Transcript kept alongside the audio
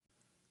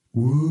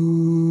Woosa,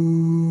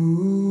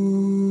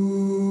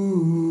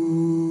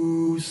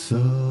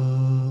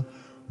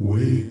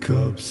 wake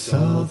up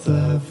South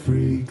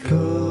Africa.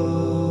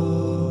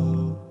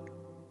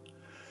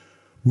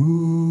 Woosa,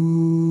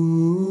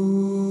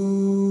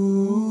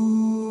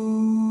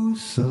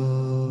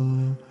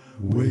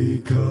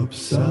 wake up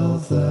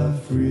South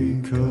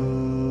Africa.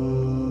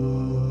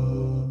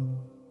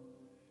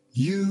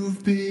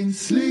 You've been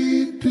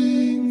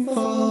sleeping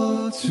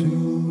far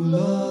too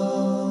long.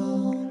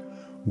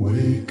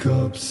 Wake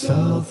up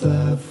South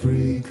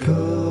Africa.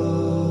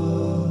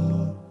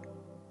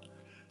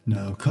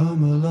 Now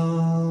come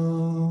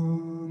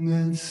along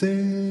and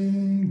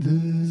sing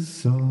this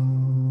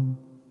song.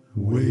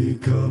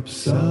 Wake up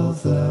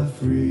South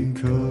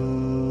Africa.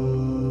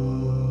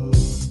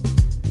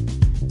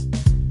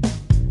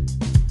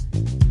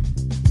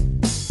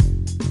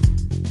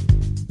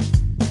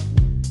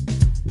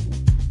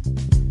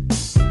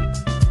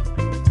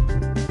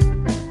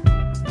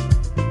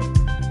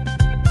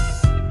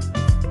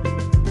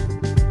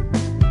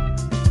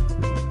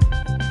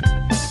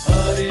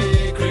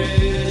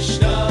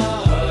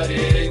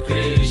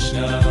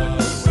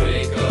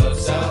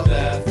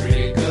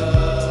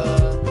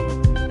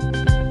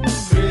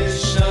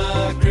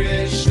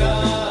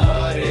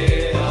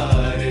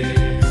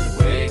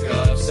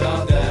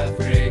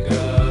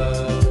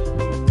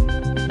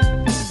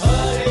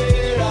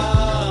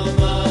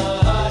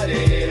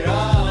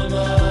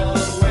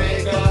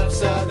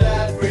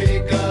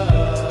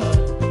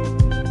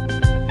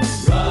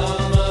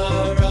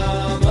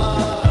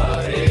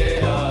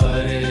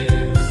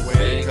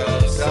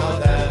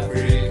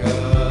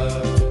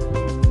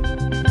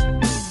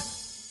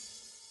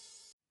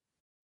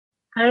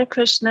 Hare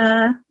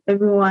Krishna,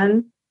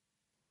 everyone.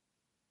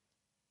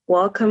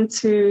 Welcome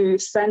to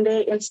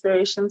Sunday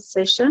Inspiration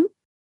Session.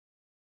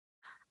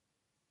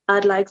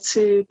 I'd like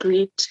to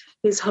greet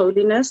His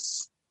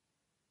Holiness,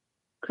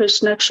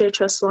 Krishna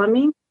Kshetra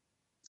Swami.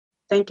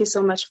 Thank you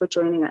so much for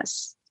joining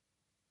us.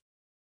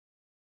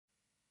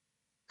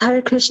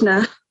 Hare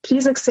Krishna,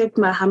 please accept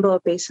my humble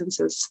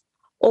obeisances.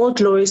 All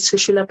glories to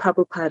Srila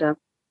Prabhupada.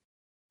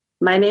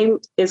 My name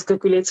is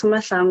Gugulethu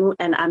Mahlangu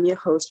and I'm your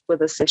host for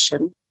the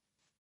session.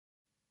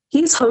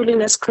 His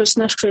Holiness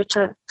Krishna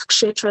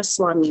Kshetra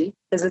Swami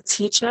is a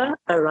teacher,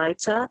 a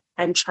writer,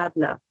 and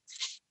traveler.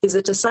 He's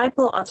a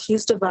disciple of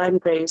His Divine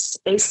Grace,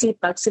 A.C.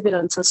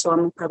 Bhaktivedanta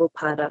Swami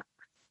Prabhupada,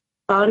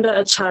 founder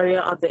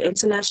Acharya of the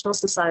International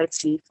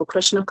Society for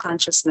Krishna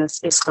Consciousness,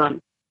 ISKCON.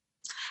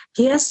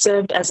 He has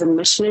served as a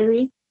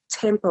missionary,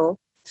 temple,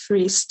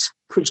 priest,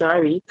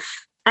 pujari,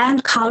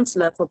 and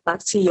counselor for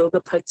Bhakti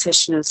Yoga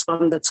practitioners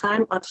from the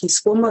time of his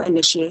formal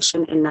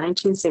initiation in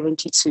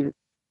 1972.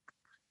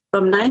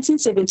 From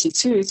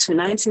 1972 to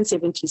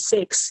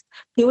 1976,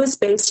 he was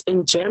based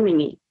in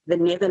Germany, the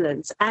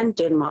Netherlands, and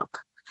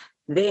Denmark.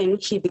 Then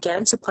he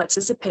began to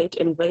participate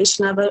in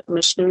Vaishnava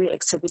missionary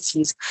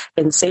activities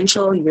in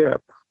Central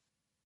Europe.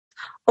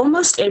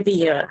 Almost every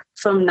year,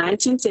 from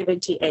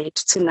 1978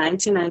 to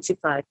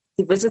 1995,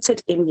 he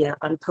visited India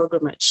on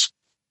pilgrimage.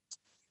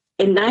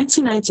 In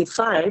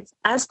 1995,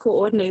 as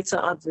coordinator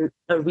of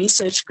a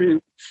research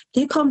group,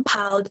 he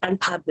compiled and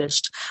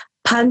published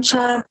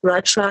Pancha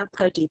Ratra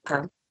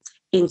Pradipa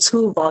in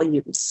 2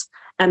 volumes,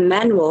 a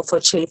manual for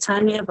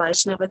Chaitanya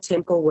Vaishnava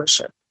temple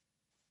worship.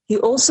 He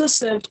also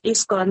served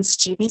ISKCON's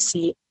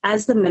GBC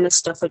as the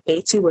Minister for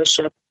Deity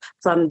Worship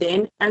from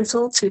then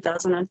until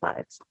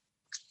 2005.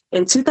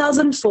 In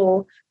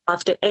 2004,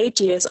 after 8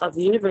 years of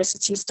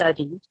university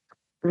study,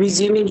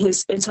 resuming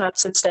his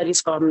interrupted studies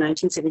from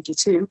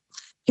 1972,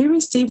 he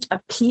received a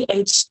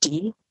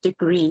PhD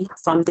degree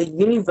from the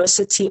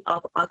University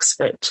of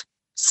Oxford,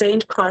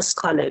 St. Cross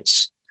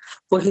College,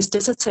 for his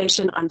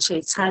dissertation on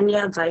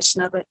Chaitanya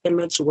Vaishnava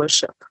image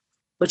worship,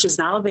 which is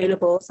now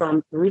available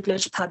from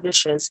Routledge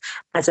Publishers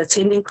as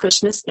Attending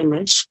Krishna's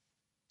Image,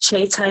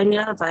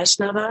 Chaitanya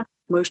Vaishnava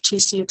Murti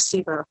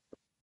Siva,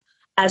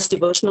 as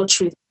Devotional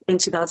Truth in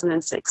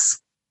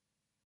 2006.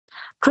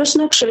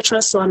 Krishna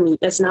Kshetra Swami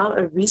is now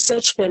a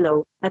research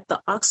fellow at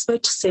the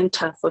Oxford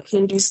Center for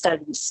Hindu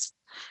Studies.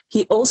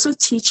 He also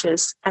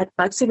teaches at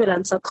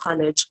Bhaktivedanta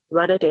College,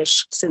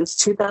 Radhadesh, since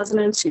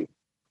 2002.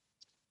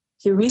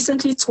 He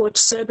recently taught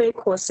survey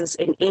courses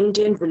in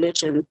Indian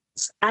religions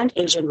and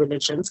Asian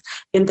religions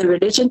in the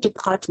religion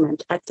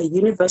department at the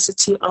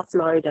University of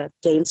Florida,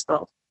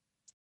 Gainesville.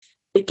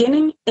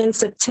 Beginning in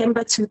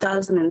September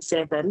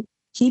 2007,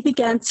 he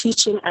began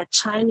teaching at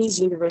Chinese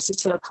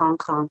University of Hong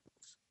Kong,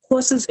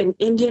 courses in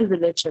Indian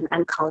religion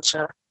and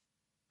culture.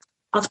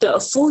 After a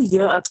full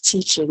year of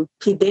teaching,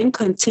 he then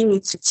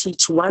continued to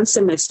teach 1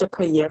 semester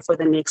per year for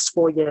the next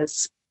 4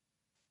 years.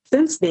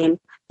 Since then,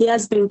 he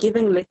has been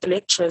giving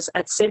lectures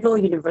at several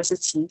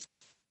universities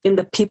in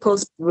the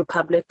People's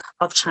Republic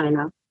of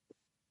China.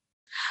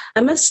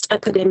 Amidst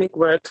academic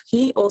work,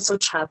 he also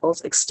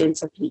travels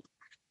extensively,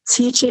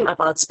 teaching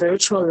about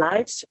spiritual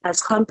life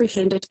as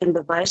comprehended in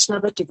the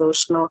Vaishnava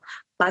devotional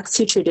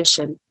Bhakti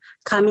tradition,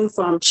 coming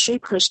from Sri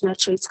Krishna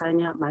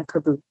Chaitanya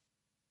Mahaprabhu.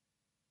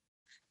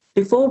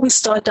 Before we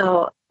start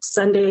our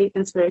Sunday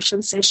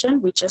inspiration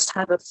session, we just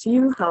have a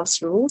few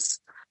house rules.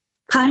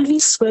 Kindly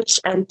switch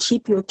and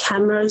keep your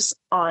cameras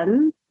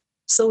on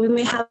so we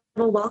may have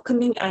a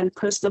welcoming and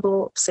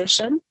personable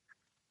session.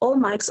 All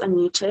mics are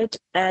muted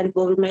and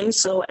will remain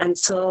so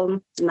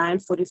until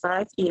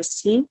 9:45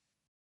 EST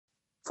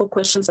for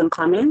questions and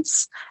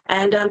comments.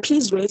 And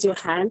please raise your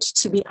hand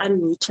to be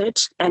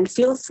unmuted, and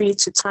feel free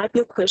to type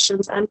your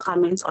questions and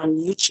comments on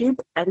YouTube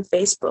and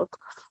Facebook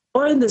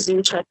or in the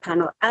Zoom chat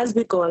panel as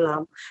we go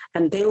along,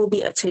 and they will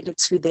be attended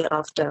to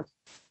thereafter.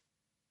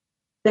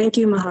 Thank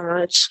you,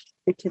 Maharaj.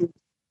 We can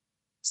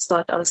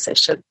start our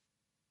session.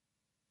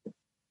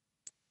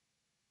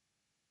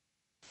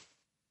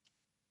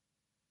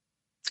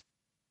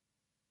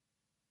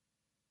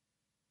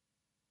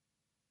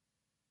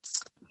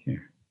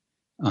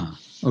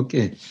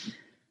 Okay.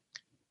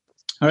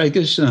 Hare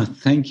Krishna,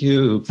 thank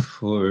you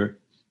for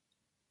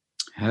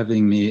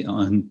having me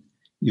on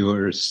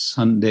your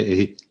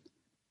Sunday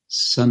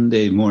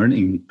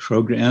morning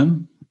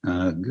program.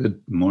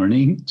 Good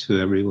morning to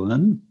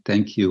everyone.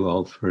 Thank you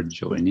all for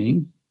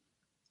joining.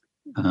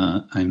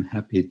 I'm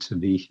happy to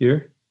be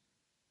here.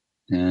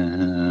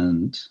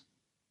 And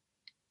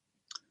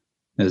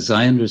as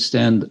I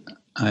understand,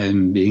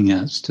 I'm being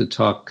asked to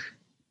talk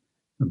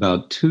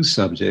about two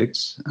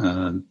subjects.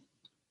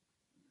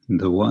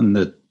 The one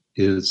that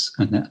is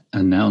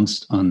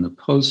announced on the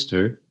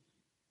poster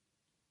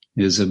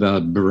is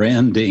about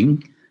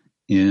branding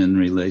in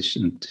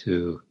relation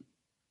to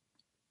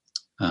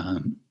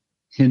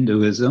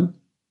Hinduism.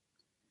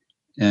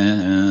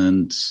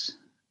 And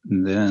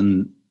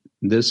then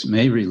this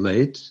may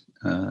relate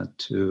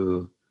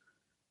to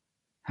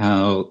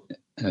how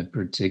a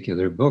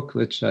particular book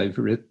which I've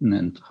written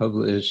and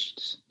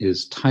published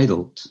is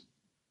titled.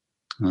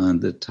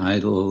 The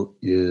title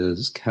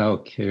is Cow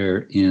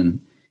Care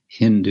in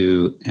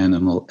Hindu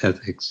Animal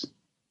Ethics.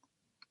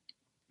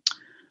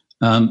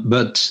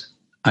 But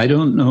I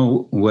don't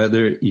know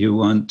whether you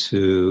want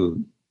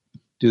to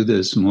do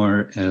this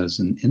more as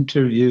an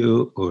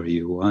interview or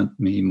you want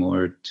me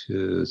more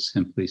to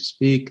simply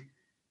speak.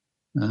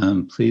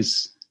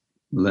 Please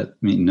let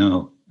me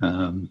know.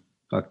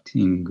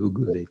 Bhaktin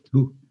Google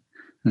too.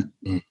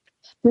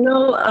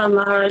 No,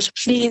 Maharaj,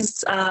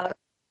 please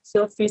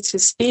feel free to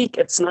speak.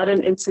 It's not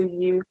an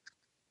interview.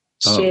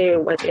 Share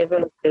whatever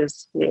it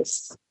is.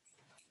 Yes.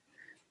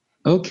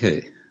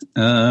 Okay.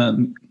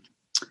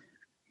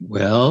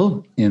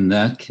 Well, in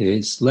that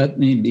case, let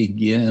me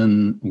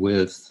begin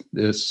with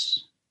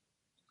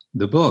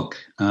the book.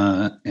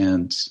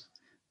 And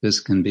this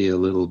can be a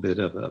little bit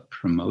of a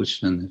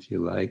promotion, if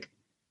you like,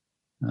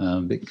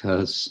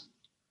 because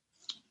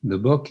the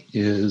book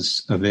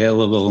is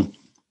available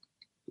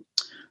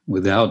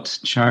without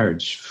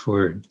charge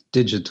for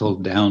digital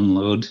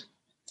download.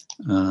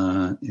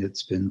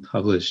 It's been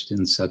published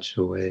in such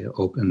a way,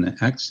 open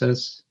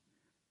access,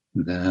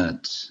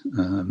 that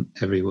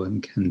everyone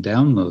can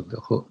download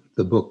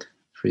the book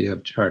free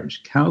of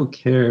charge. Cow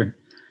Care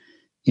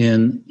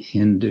in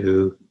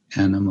Hindu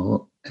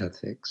Animal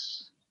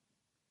Ethics.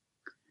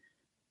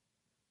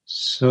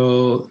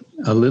 So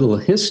a little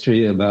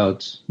history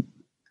about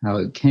how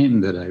it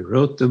came that I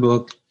wrote the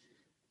book.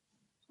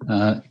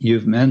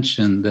 You've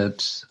mentioned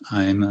that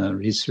I'm a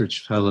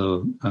research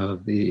fellow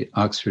of the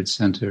Oxford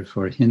Center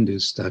for Hindu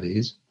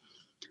Studies.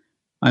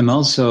 I'm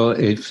also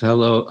a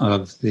fellow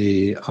of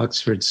the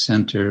Oxford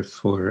Center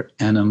for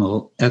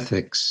Animal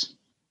Ethics.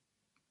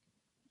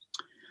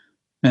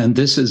 And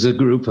this is a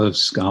group of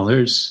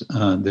scholars.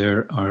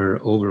 There are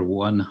over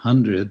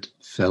 100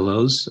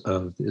 fellows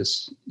of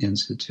this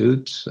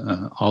institute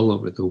all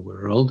over the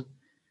world.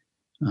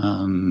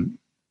 And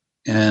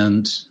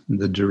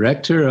the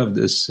director of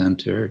this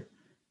center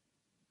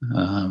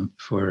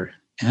for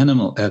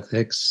animal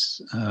ethics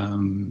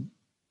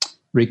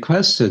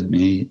requested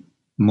me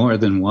more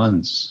than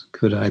once,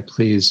 could I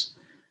please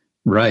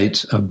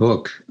write a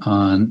book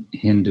on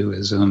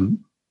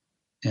Hinduism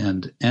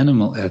and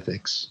animal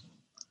ethics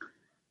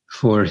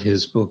for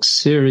his book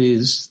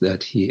series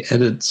that he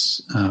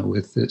edits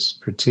with this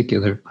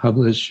particular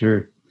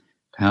publisher,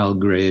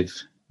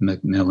 Palgrave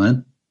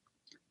Macmillan.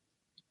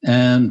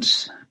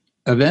 And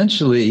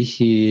eventually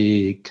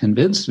he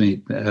convinced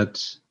me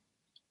that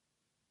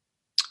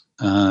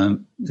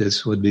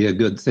this would be a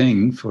good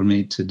thing for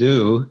me to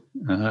do.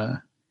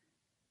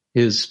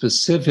 His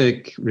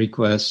specific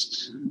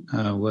request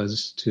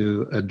was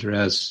to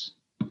address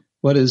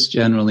what is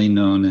generally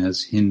known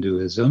as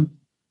Hinduism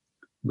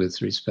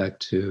with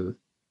respect to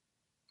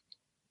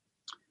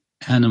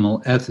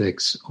animal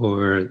ethics,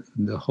 or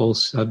the whole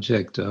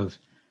subject of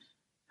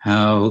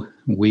how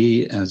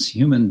we as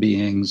human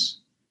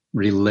beings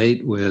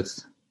relate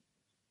with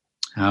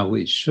how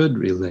we should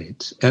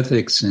relate.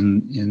 Ethics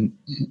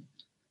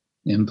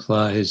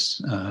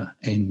implies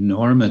a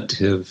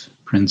normative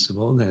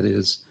principle, that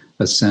is,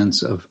 a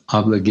sense of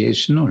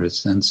obligation or a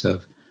sense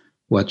of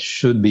what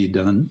should be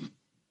done.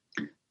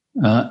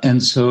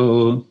 And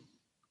so,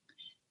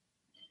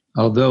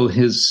 although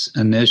his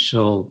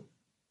initial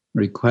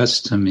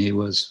request to me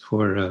was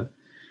for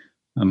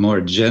a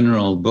more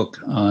general book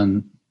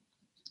on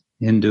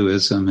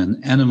Hinduism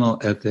and animal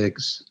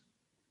ethics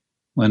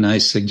when I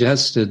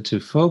suggested to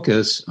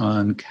focus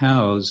on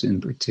cows in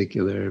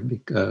particular,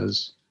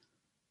 because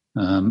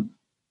a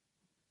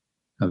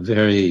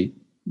very,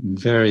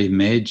 very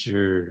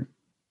major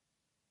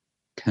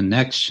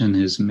connection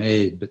is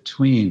made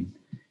between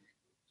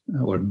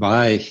or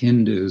by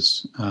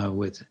Hindus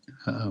with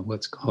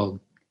what's called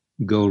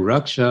Go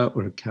Raksha,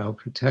 or cow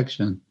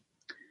protection.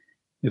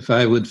 If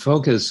I would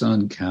focus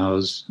on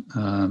cows,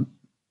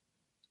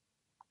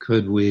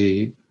 could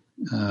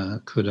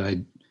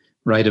I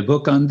write a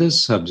book on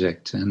this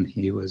subject? And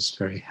he was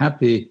very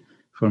happy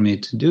for me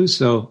to do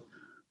so,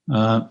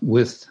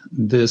 with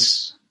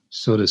this,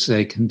 so to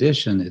say,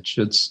 condition. It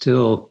should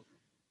still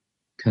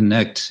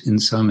connect in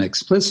some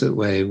explicit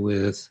way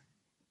with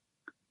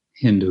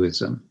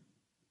Hinduism.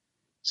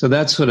 So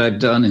that's what I've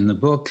done in the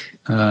book.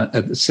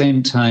 At the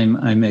same time,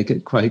 I make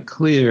it quite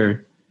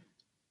clear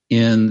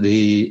in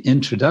the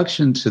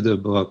introduction to the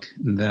book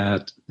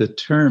that the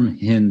term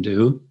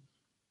Hindu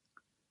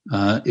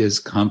is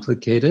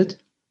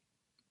complicated.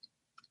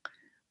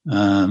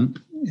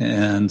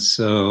 And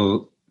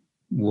so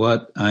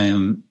what I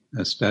am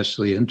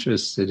especially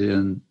interested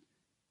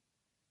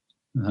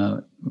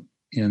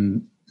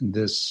in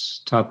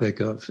this topic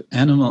of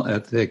animal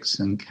ethics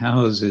and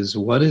cows is,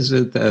 what is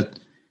it that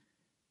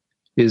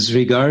is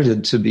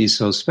regarded to be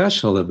so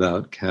special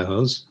about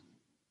cows?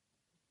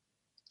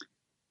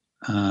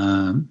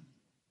 And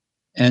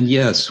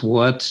yes,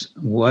 what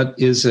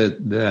is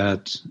it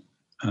that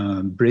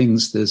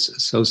brings this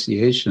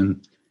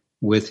association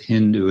with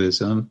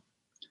Hinduism,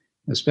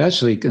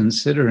 especially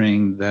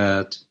considering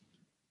that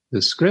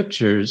the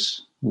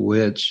scriptures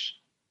which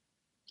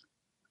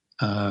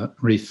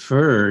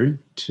refer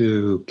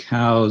to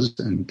cows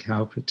and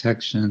cow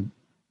protection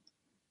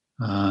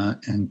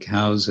and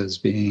cows as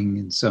being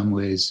in some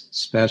ways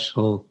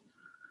special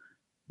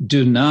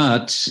do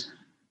not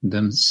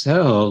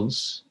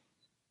themselves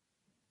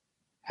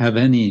have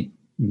any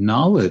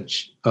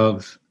knowledge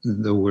of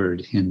the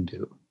word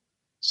Hindu.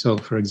 So,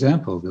 for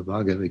example, the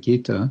Bhagavad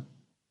Gita,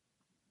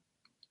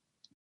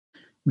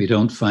 we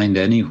don't find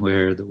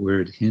anywhere the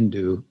word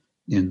Hindu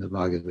in the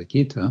Bhagavad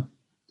Gita.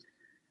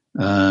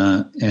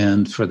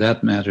 And for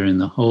that matter, in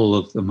the whole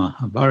of the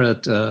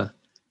Mahabharata,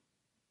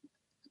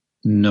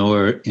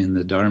 nor in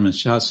the Dharma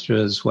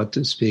Shastras, what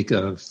to speak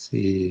of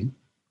the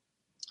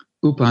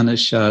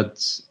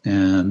Upanishads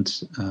and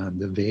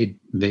the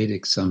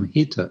Vedic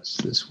Samhitas.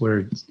 This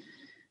word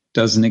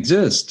doesn't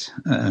exist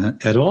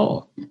at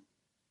all.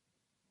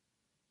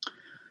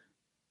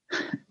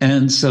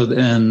 And so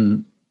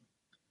then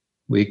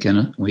we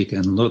can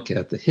look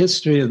at the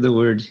history of the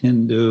word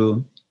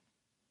Hindu,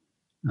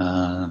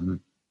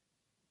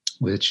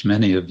 which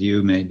many of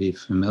you may be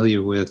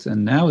familiar with,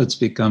 and now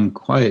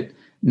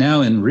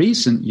in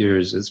recent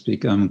years it's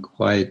become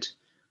quite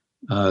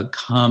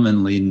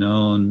commonly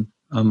known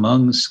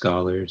among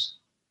scholars,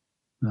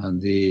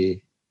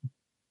 the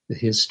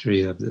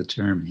history of the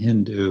term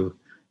Hindu,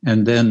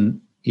 and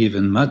then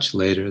even much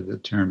later the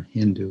term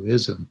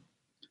Hinduism,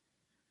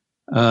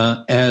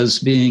 as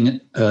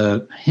being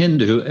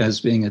Hindu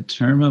as being a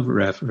term of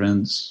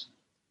reference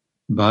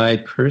by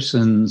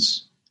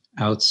persons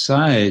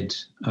outside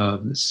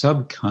of the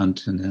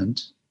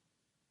subcontinent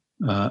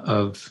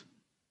of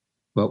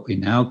what we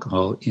now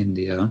call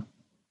India,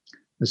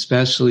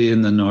 especially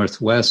in the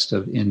northwest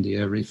of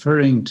India,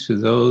 referring to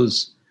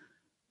those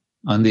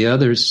on the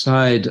other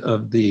side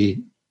of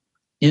the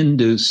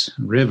Indus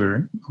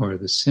River, or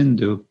the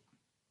Sindhu,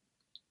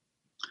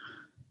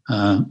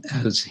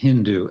 as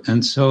Hindu.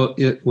 And so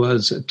it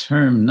was a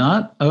term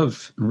not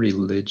of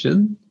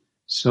religion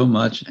so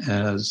much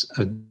as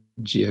a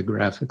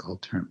geographical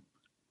term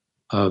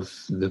of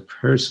the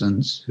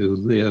persons who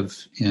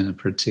live in a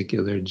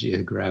particular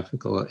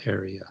geographical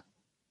area.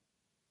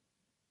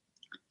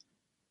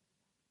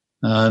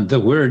 The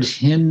word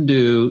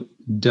Hindu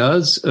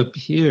does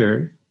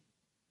appear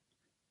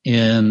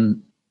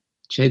in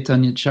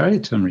Chaitanya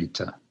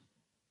Charitamrita.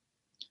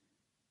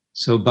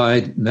 So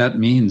that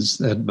means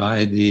that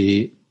by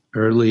the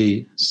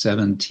early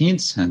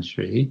 17th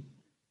century,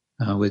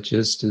 which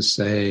is to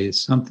say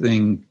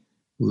something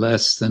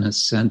less than a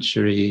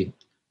century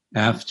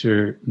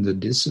after the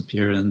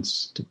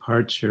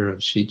departure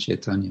of Sri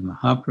Chaitanya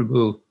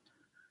Mahaprabhu,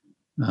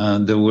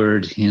 the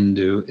word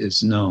Hindu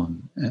is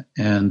known,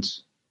 and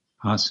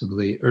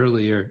possibly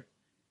earlier,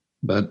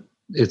 but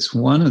it's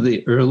one of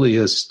the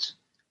earliest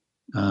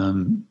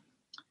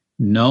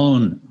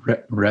known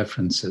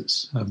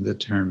references of the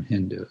term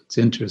Hindu. It's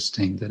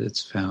interesting that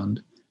it's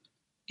found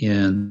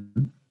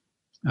in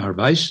our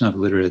Vaishnava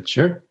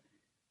literature,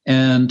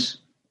 and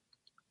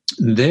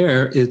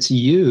there it's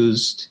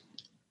used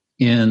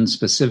in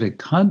specific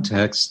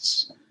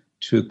contexts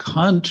to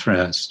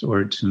contrast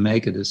or to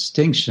make a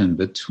distinction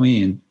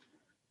between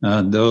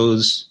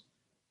those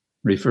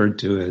referred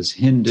to as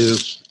Hindu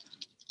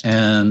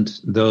and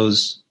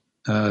those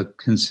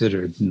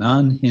considered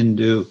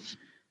non-Hindu,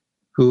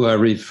 who are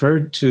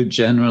referred to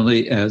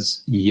generally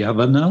as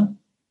Yavana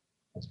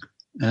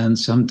and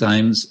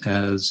sometimes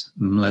as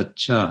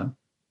Mleccha.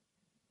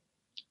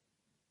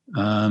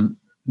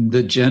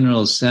 The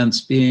general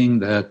sense being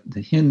that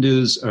the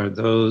Hindus are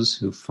those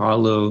who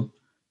follow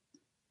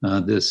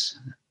this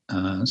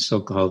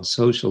so-called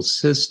social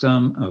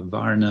system of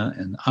Varna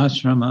and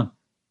Ashrama,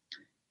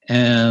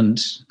 and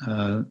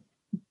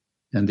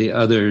the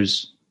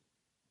others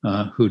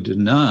who do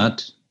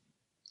not,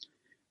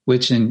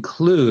 which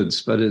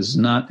includes but is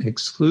not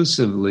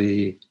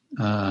exclusively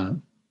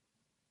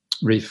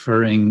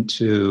referring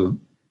to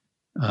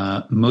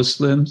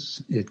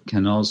Muslims. It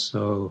can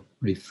also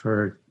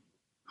refer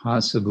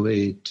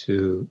possibly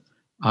to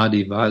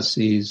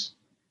Adivasis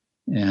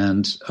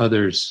and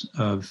others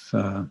of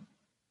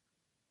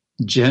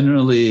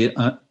generally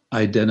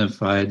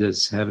identified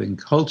as having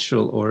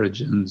cultural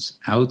origins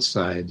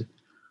outside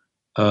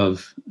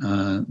of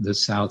the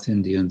South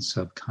Indian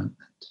subcontinent.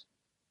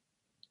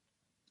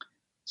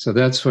 So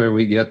that's where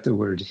we get the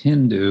word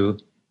Hindu.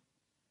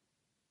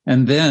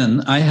 And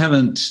then I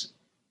haven't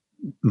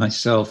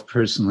myself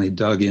personally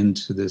dug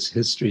into this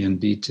history in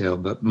detail,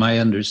 but my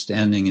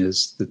understanding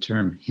is the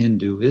term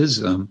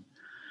Hinduism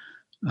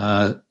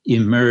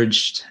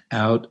emerged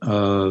out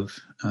of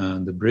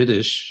the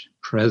British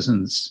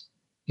presence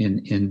in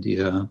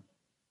India,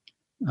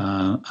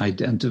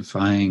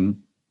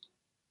 identifying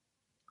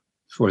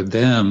for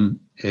them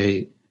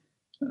a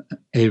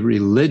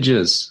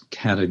religious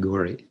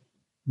category.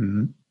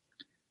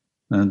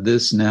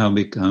 This now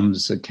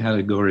becomes a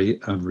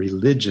category of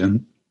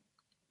religion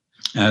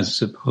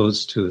as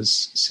opposed to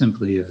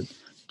simply a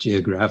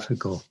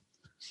geographical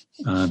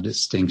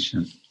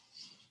distinction.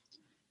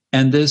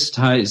 And this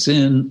ties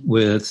in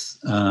with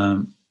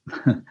a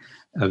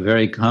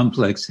very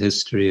complex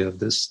history of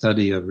the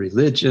study of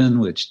religion,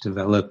 which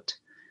developed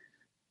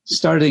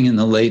starting in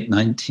the late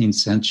 19th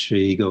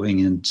century,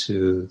 going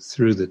through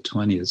the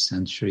 20th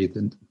century,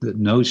 the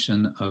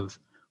notion of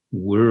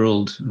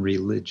world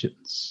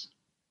religions.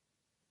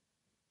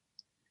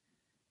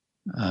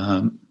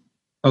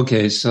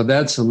 Okay, so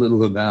that's a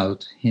little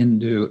about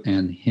Hindu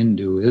and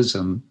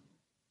Hinduism.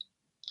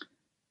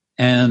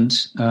 And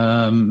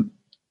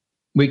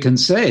we can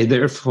say,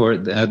 therefore,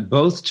 that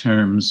both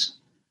terms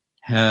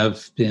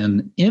have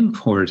been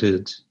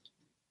imported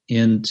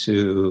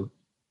into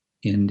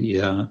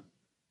India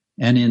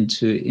and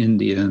into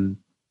Indian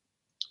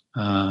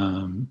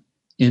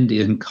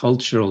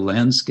cultural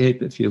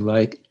landscape, if you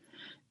like.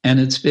 And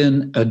it's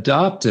been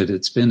adopted,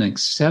 it's been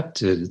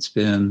accepted, it's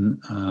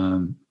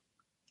been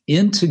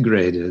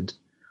integrated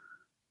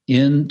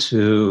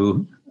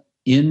into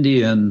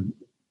Indian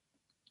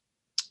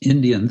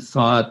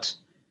thought,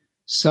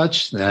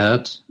 such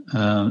that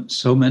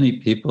so many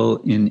people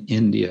in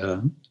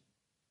India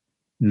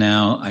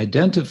now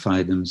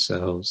identify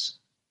themselves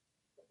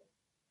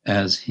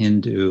as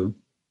Hindu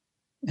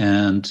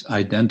and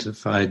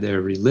identify their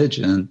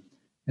religion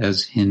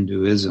as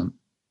Hinduism.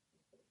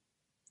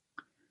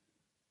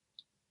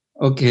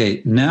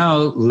 Okay, now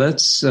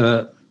let's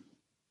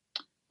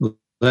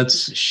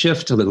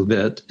shift a little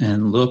bit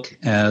and look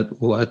at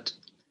what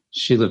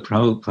Srila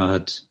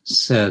Prabhupada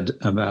said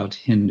about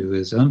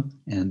Hinduism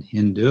and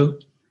Hindu.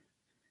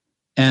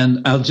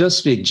 And I'll just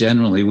speak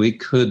generally. We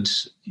could,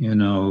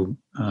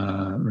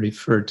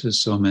 refer to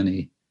so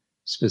many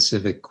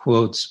specific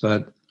quotes,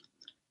 but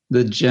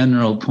the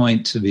general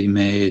point to be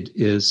made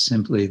is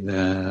simply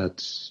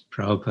that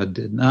Prabhupada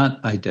did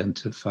not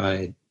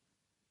identify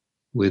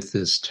with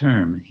this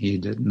term. He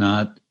did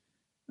not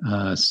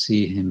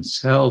see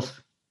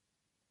himself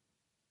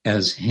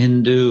as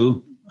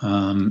Hindu.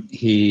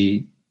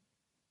 He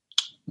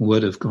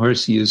would, of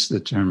course, use the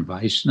term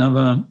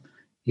Vaishnava.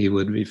 He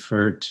would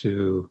refer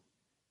to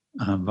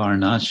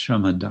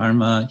Varnashrama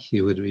Dharma. He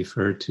would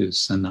refer to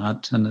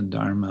Sanatana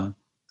Dharma.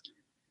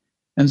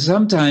 And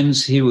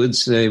sometimes he would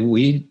say,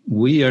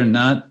 we are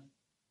not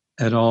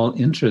at all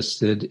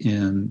interested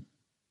in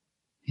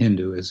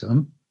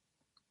Hinduism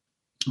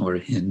or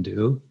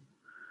Hindu.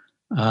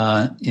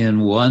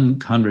 In one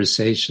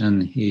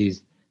conversation, he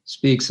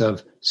speaks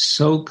of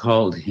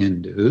so-called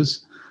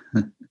Hindus.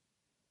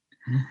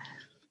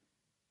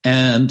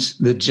 And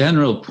the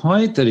general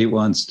point that he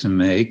wants to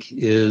make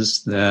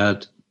is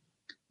that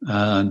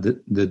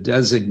the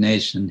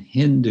designation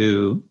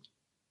Hindu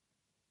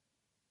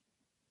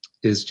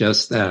is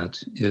just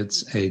that.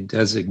 It's a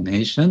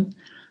designation,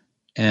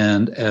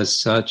 and as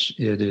such,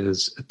 it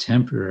is a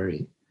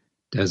temporary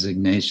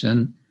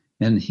designation.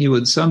 And he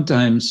would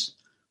sometimes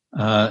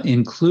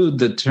include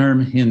the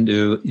term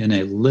Hindu in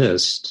a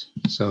list.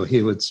 So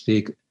he would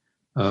speak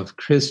of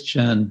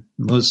Christian,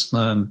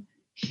 Muslim,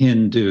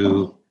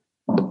 Hindu,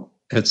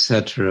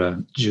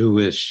 etc.,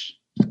 Jewish,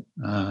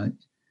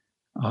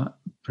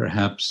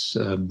 perhaps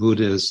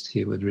Buddhist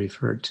he would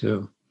refer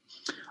to.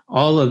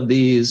 All of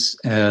these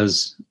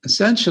as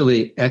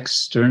essentially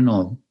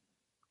external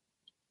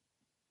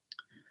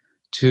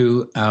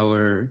to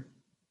our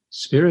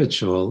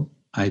spiritual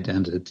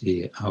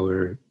identity,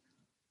 our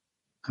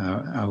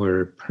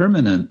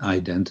permanent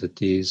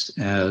identities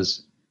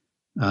as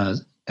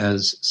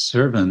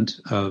servant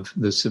of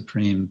the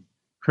Supreme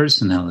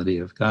Personality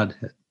of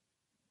Godhead.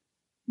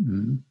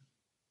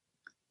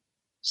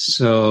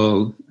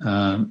 So,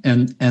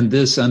 and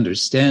this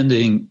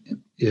understanding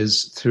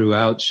is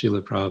throughout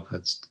Srila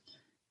Prabhupada's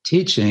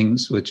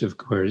teachings, which of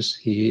course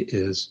he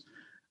is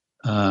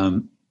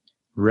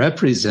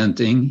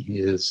representing, he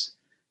is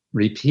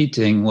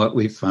repeating what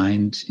we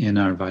find in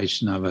our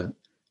Vaishnava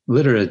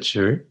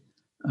literature,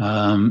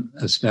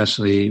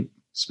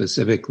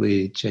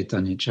 specifically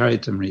Chaitanya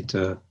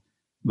Charitamrita,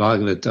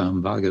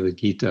 Bhagavatam, Bhagavad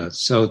Gita.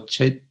 So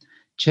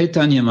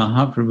Chaitanya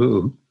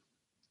Mahaprabhu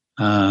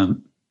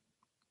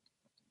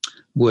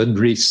would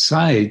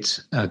recite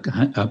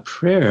a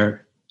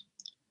prayer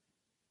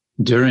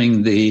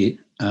during the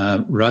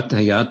Ratha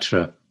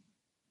Yatra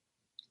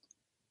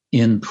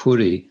in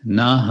Puri.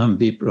 Naham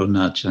vipro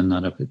nacha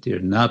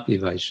narapatir napi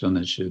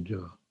vaishona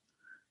shudro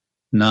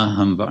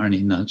naham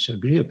varni nacha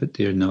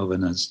griyapatir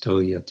novanasto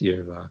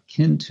yatirva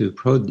kintu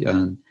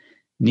prodyan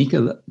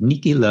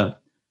nikila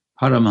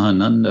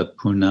paramahananda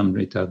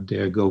purnamrita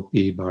der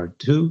gopi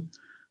bartu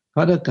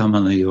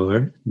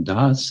padakamalayur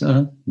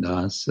dasa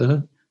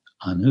dasa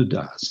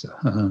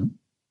anudasa.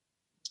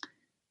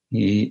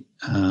 He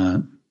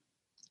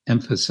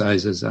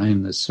emphasizes, I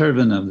am the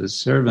servant of the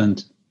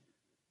servant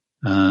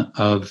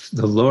of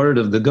the Lord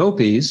of the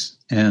Gopis,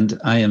 and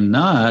I am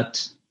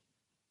not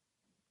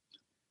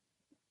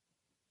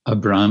a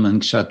Brahman,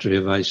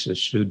 Kshatriya, Vaishya,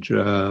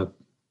 Shudra,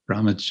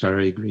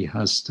 Brahmachari,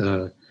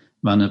 Grihasta,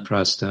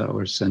 Vanaprastha,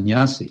 or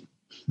Sannyasi.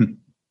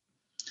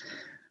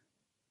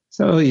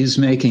 So he's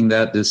making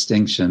that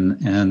distinction,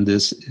 and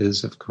this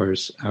is, of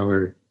course,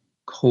 our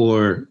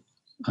core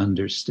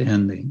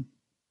understanding.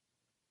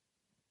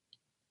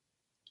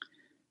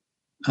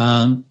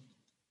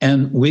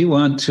 And we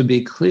want to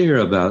be clear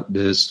about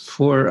this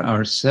for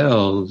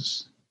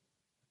ourselves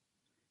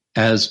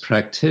as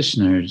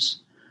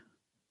practitioners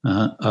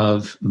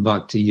of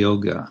Bhakti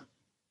Yoga.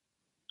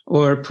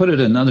 Or put it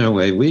another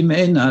way, we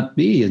may not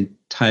be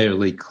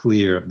entirely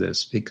clear of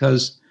this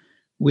because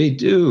we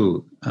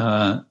do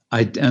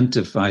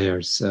identify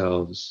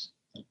ourselves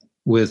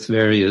with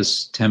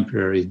various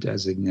temporary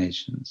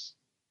designations.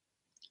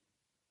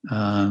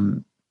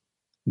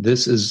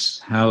 This is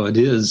how it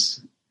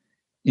is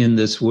in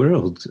this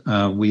world.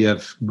 We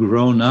have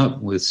grown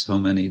up with so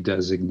many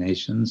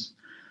designations.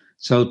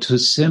 So to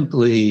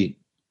simply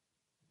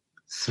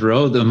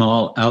throw them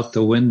all out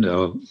the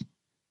window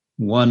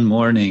one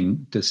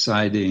morning,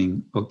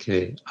 deciding,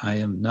 okay, I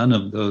am none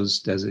of those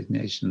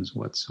designations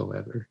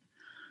whatsoever,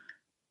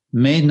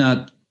 may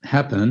not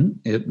happen.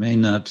 It may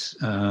not,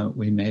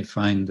 we may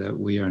find that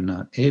we are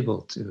not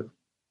able to.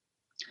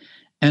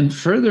 And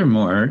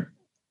furthermore,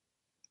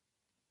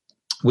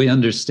 we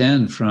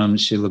understand from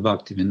Srila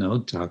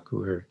Bhaktivinoda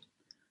Thakur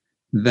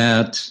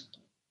that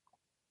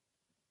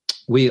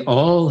we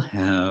all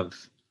have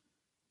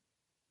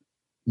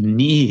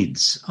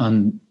needs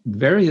on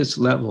various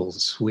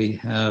levels. We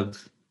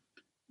have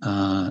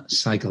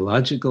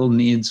psychological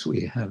needs,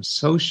 we have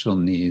social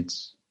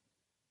needs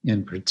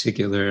in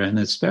particular, and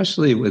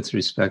especially with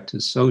respect to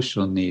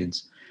social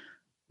needs,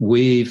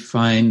 we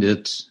find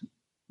it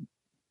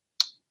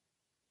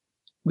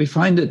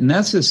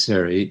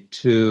necessary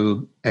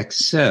to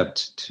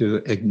accept, to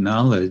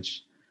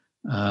acknowledge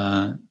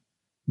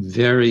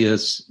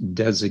various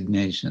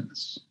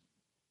designations.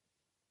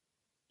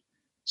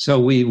 So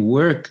we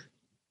work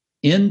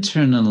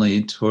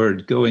internally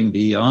toward going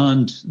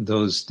beyond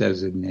those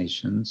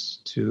designations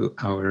to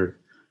our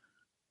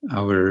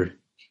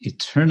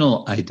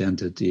eternal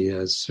identity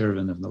as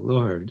servant of the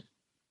Lord.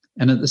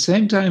 And at the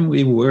same time,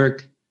 we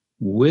work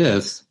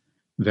with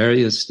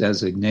various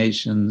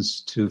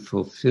designations to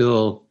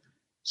fulfill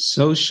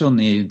social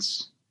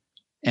needs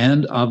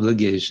and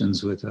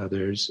obligations with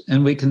others.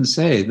 And we can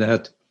say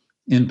that,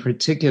 in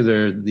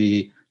particular,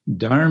 the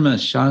Dharma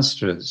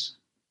Shastras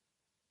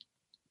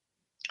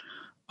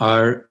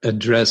are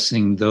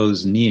addressing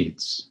those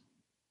needs.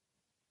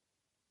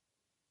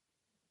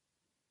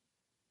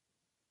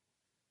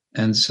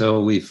 And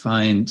so we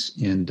find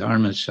in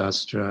Dharma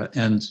Shastra,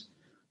 and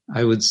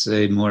I would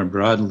say more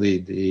broadly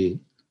the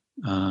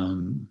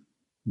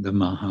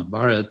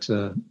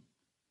Mahabharata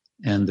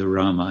and the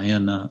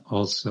Ramayana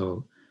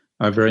also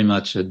are very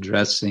much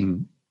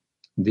addressing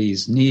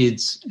these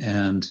needs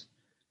and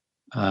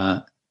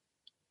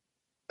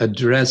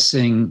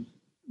addressing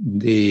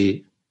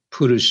the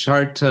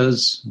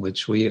Purusharthas,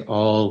 which we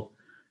all,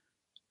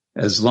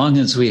 as long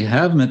as we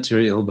have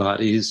material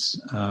bodies,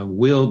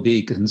 will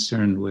be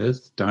concerned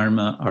with: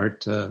 Dharma,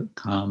 Artha,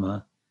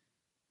 Kama,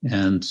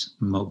 and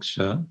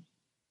Moksha.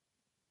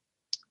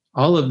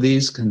 All of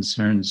these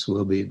concerns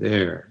will be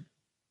there.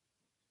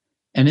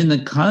 And in the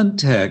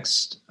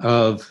context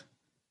of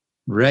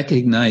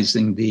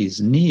recognizing these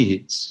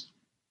needs,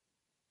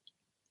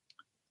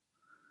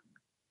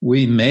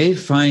 we may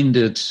find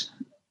it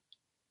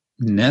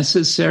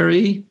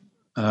necessary,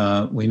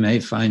 we may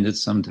find it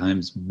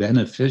sometimes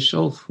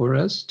beneficial for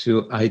us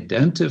to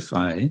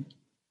identify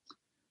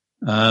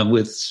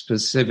with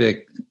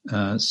specific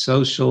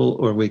social,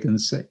 or we can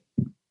say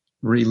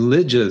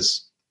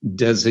religious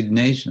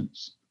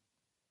designations.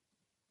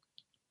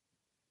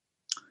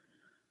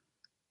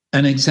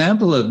 An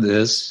example of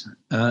this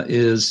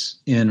is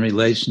in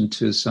relation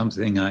to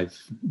something I've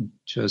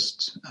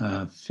just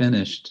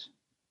finished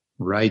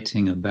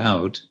writing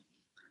about.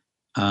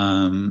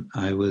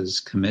 I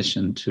was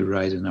commissioned to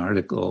write an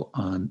article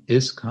on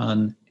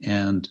ISKCON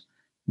and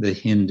the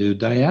Hindu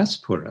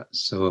diaspora.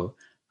 So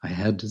I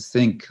had to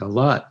think a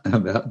lot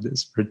about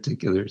this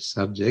particular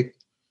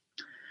subject.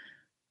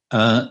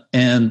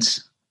 And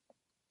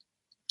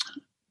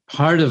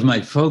part of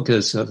my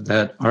focus of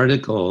that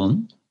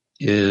article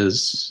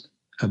is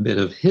a bit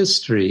of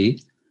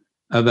history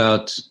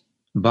about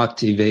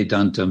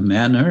Bhaktivedanta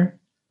Manor,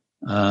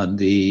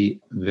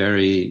 the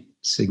very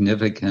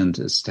significant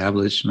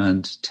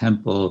establishment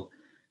temple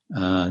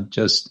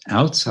just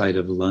outside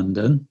of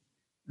London,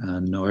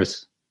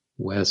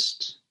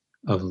 northwest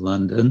of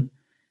London.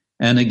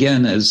 And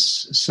again,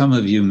 as some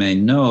of you may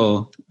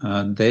know,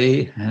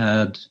 they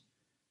had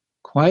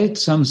quite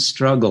some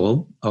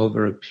struggle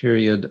over a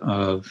period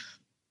of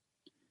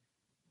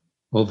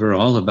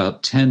overall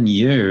about 10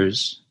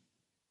 years,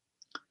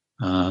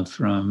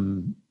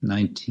 from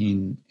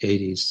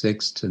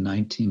 1986 to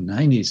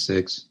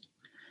 1996.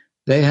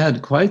 They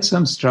had quite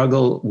some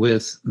struggle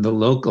with the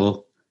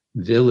local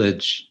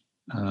village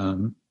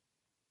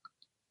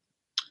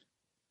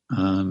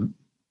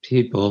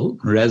people,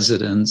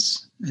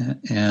 residents,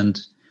 and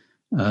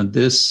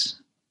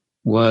this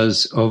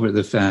was over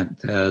the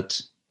fact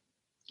that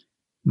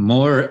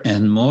more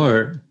and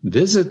more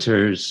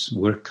visitors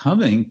were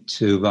coming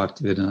to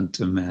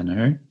Bhaktivedanta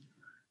Manor,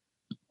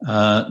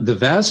 the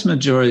vast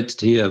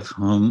majority of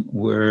whom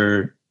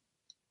were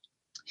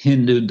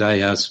Hindu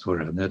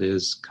diaspora, that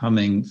is,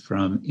 coming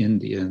from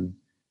Indian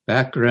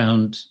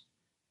background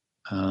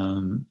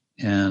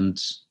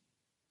and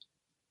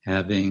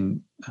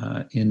having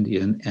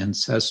Indian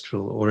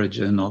ancestral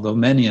origin, although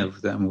many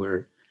of them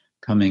were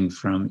coming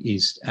from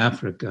East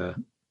Africa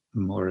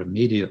more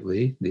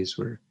immediately. These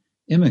were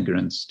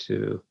immigrants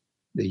to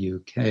the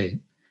UK.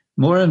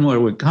 More and more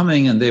were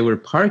coming, and they were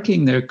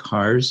parking their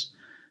cars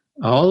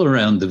all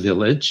around the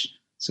village.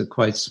 It's a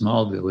quite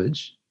small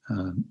village.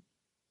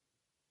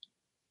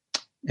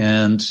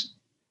 And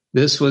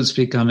this was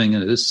becoming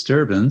a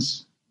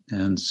disturbance.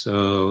 And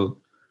so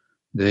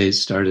they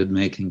started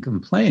making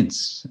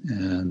complaints.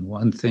 And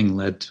one thing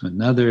led to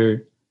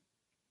another.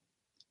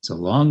 It's a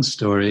long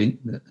story.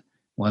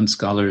 One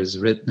scholar has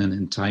written an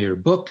entire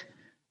book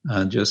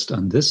just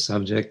on this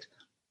subject.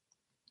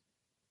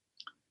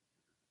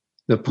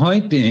 The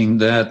point being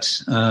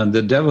that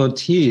the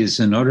devotees,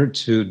 in order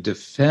to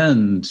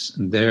defend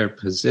their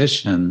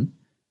position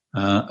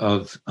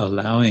of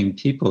allowing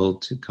people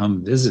to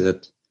come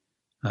visit,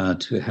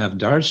 to have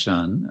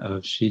darshan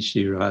of Shri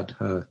Shri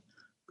Radha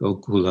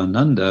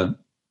Gokulananda,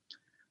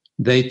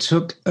 they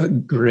took a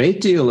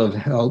great deal of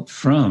help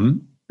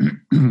from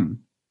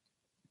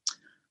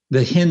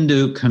the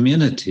Hindu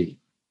community.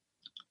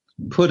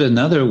 Put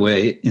another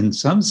way, in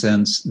some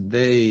sense,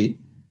 they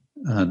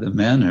the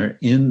manor,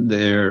 in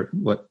their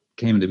what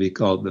came to be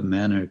called the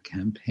Manor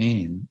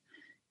Campaign,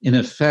 in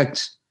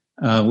effect,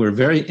 were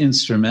very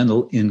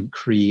instrumental in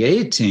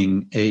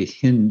creating a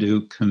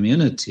Hindu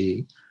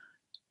community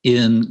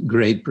in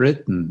Great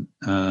Britain,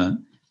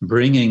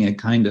 bringing a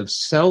kind of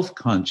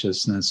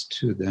self-consciousness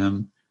to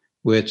them,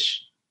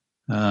 which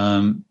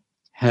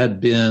had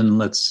been,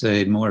 let's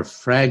say, more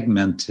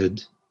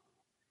fragmented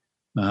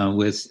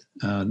with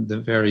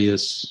the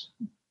various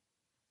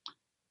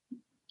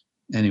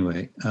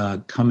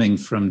coming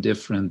from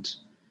different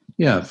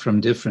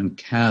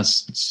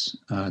castes,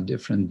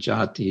 different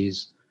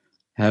jatis,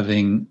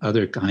 having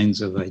other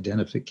kinds of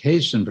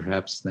identification,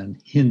 perhaps,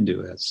 than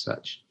Hindu as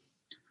such.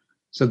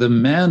 So the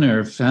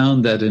manor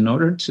found that in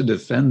order to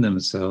defend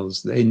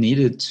themselves, they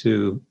needed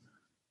to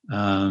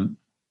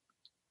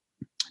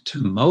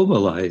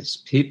mobilize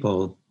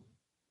people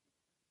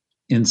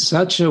in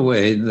such a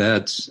way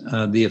that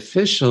the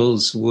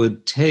officials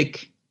would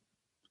take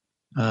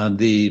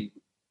the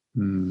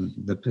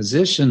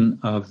position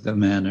of the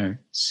manor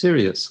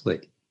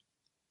seriously.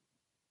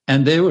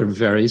 And they were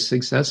very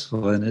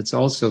successful. And it's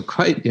also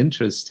quite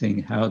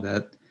interesting how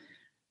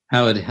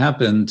it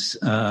happened.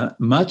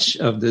 Much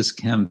of this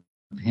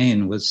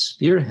campaign was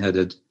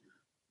spearheaded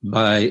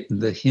by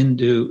the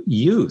Hindu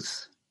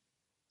youth,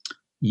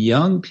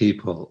 young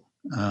people,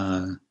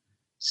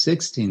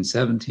 16,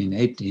 17,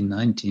 18,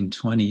 19,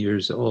 20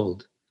 years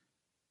old,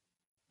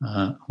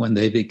 when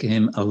they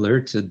became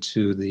alerted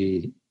to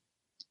the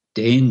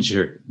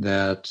danger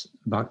that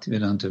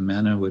Bhaktivedanta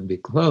Manor would be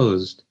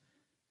closed,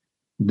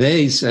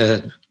 they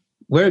said,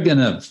 we're going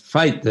to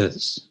fight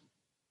this.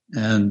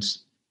 And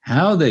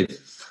how they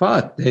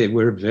fought, they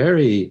were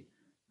very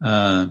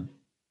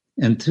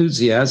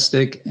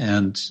enthusiastic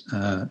and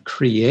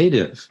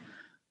creative.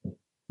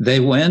 They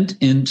went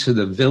into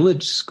the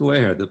village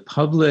square, the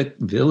public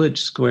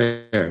village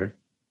square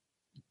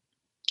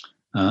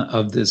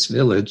of this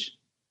village,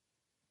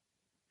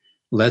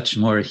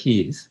 Lechmore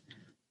Heath,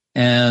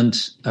 and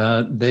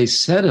they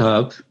set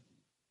up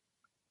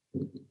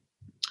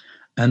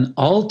an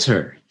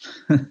altar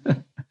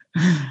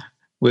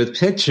with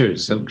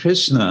pictures of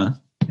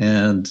Krishna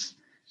and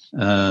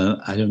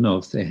I don't know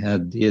if they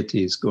had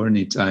deities,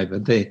 Gornitai,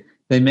 but they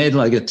made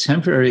like a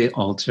temporary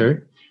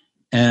altar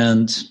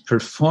and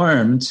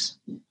performed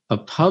a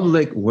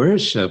public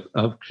worship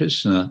of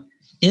Krishna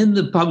in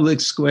the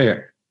public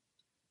square.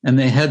 And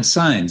they had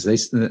signs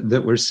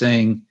that were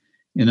saying,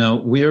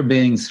 we are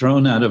being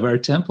thrown out of our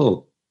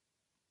temple.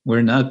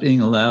 We're not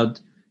being allowed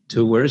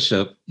to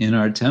worship in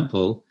our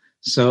temple.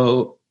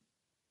 So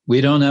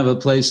we don't have a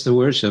place to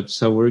worship.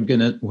 So we're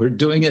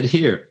doing it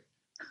here.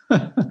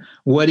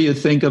 What do you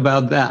think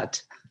about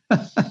that?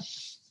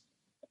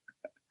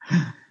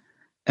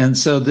 And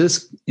so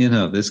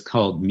this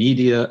called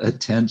media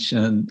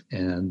attention,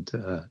 and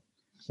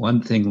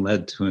one thing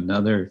led to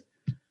another.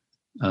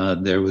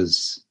 There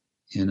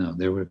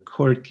were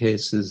court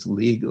cases,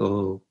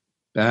 legal,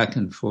 back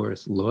and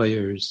forth,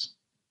 lawyers.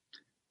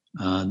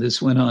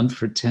 This went on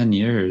for 10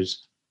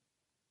 years.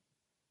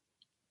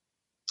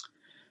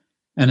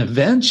 And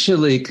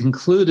eventually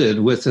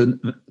concluded with a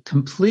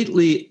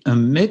completely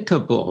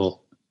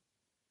amicable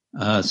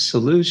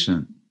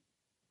solution.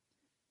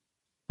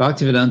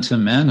 Bhaktivedanta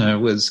Manor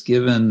was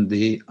given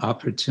the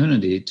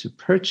opportunity to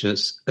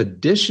purchase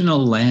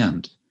additional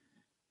land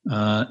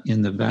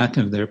in the back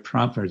of their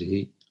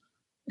property,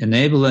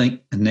 enabling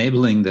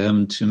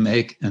them to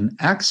make an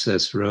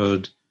access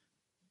road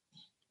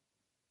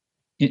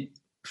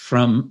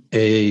from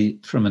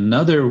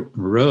another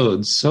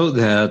road, so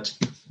that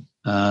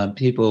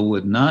people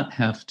would not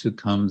have to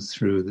come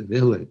through the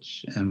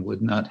village and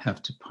would not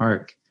have to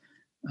park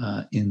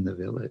in the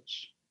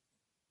village.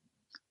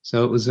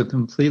 So it was a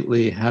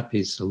completely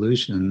happy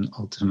solution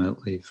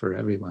ultimately for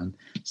everyone.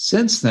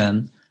 Since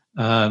then,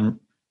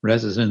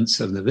 residents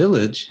of the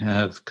village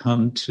have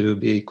come to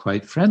be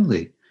quite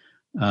friendly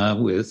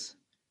with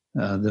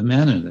the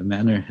manor. The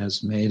manor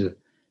has made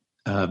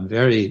a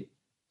very,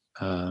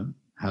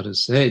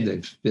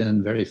 they've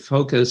been very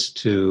focused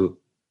to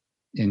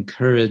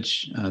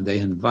encourage, they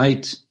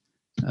invite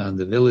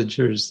the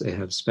villagers. They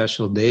have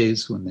special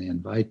days when they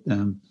invite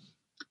them,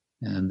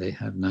 and they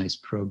have nice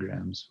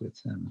programs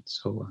with them and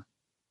so on.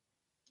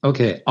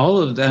 Okay, all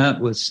of that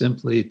was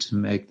simply to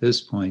make this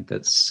point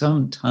that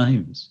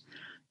sometimes,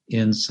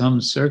 in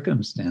some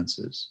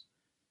circumstances,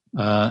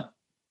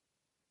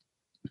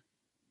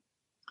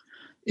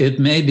 it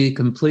may be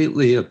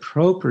completely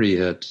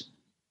appropriate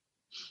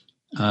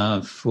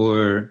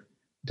for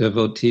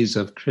devotees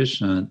of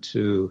Krishna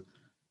to,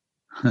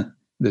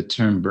 the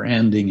term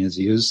branding is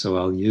used, so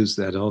I'll use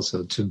that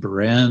also, to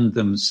brand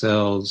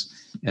themselves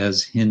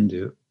as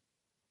Hindu.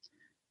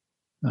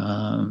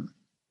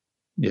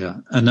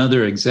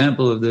 Another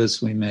example of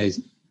this we may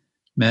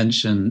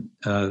mention,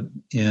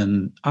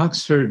 in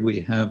Oxford,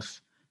 we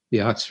have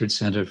the Oxford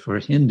Center for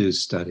Hindu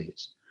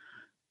Studies.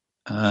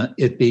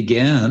 It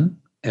began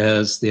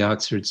as the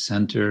Oxford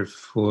Center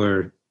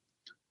for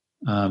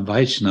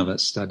Vaishnava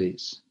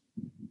Studies.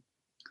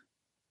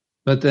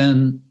 But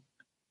then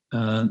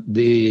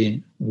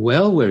the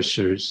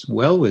well-wishers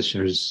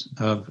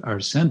of our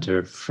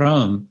center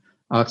from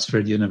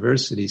Oxford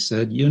University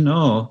said,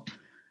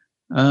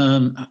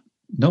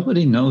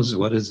 nobody knows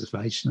what is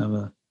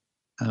Vaishnava,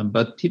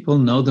 but people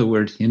know the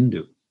word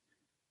Hindu.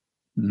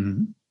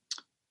 Mm-hmm.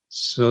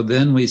 So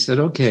then we said,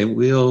 okay,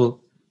 we'll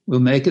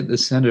make it the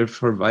Center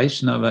for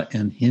Vaishnava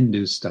and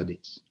Hindu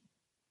Studies.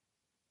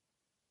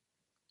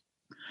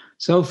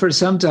 So for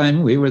some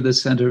time, we were the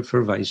Center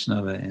for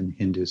Vaishnava and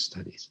Hindu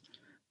Studies.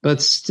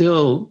 But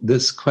still,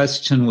 this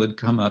question would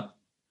come up.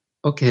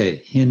 Okay,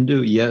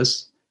 Hindu,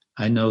 yes,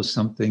 I know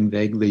something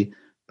vaguely,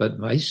 but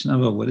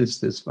Vaishnava, what is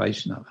this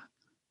Vaishnava?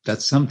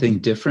 That's something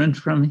different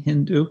from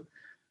Hindu.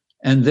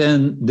 And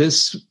then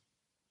this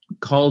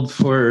called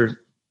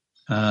for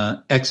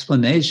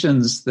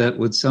explanations that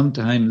would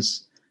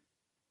sometimes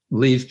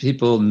leave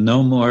people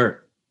no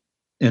more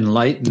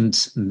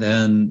enlightened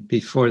than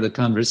before the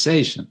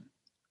conversation.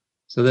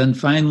 So then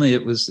finally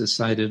it was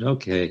decided,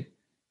 okay,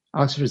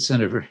 Oxford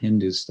Center for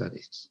Hindu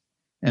Studies.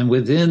 And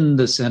within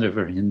the Center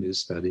for Hindu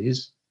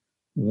Studies,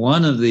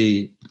 one of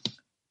the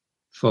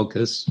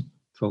foci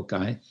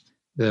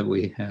that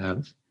we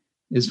have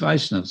is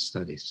Vaishnava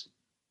studies.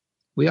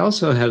 We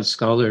also have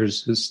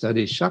scholars who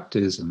study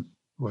Shaktism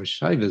or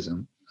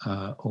Shaivism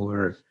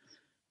or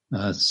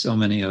so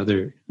many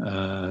other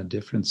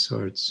different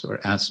sorts or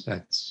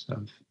aspects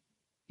of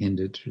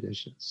Hindu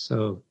traditions.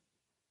 So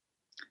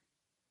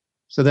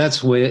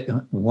that's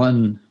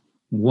one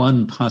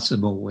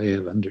possible way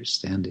of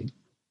understanding.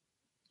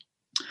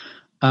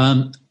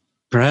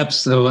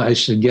 Perhaps, though, I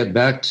should get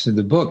back to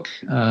the book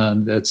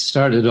that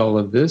started all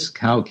of this,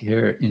 Cow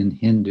Care in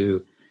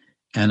Hindu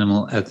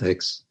Animal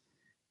Ethics.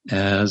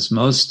 As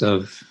most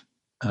of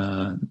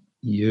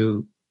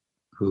you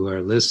who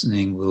are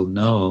listening will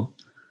know,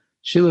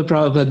 Srila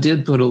Prabhupada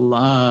did put a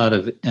lot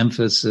of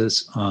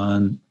emphasis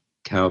on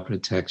cow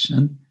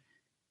protection,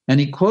 and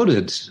he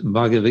quoted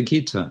Bhagavad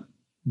Gita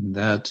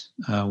that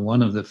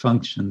one of the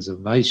functions of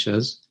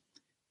Vaishyas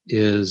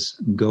is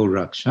Go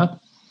Raksha.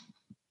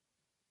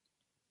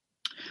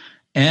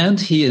 And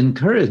he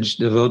encouraged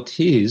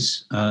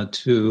devotees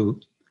to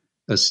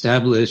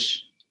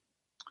establish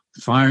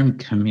farm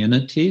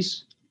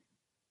communities,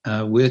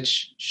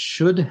 which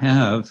should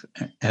have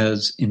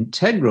as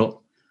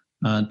integral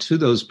to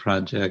those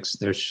projects,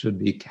 there should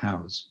be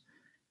cows.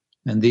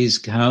 And these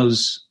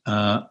cows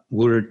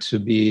were to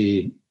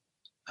be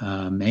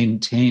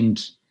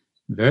maintained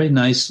very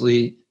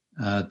nicely,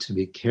 to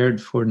be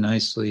cared for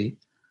nicely,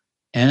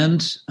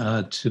 and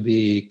to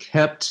be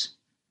kept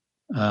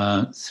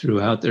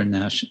throughout their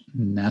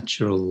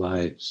natural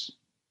lives.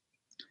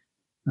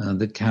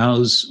 The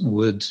cows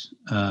would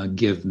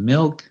give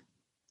milk.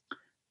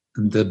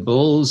 The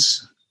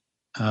bulls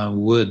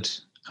would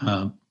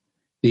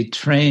be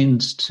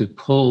trained to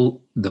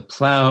pull the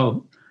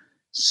plow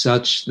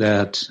such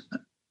that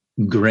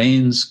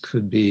grains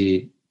could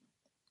be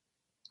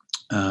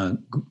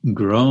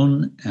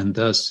grown. And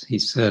thus, he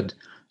said,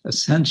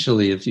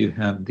 essentially, if you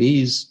have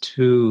these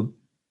two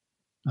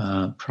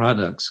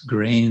products,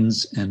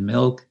 grains and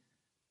milk,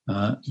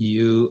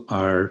 you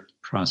are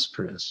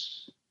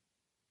prosperous.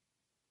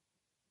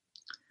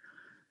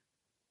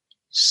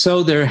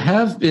 So there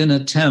have been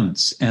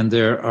attempts, and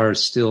there are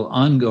still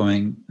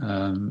ongoing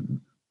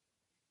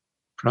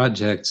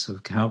projects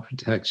of cow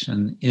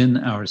protection in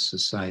our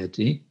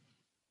society.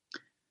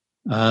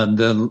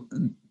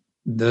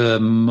 The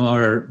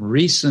more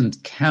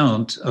recent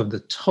count of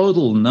the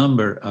total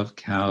number of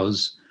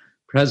cows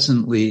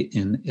presently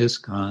in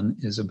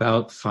ISKCON is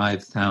about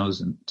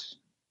 5,000.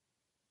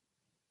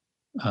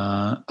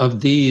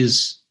 Of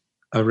these,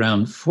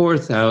 around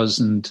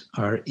 4,000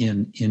 are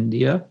in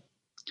India,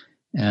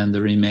 and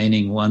the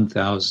remaining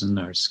 1,000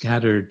 are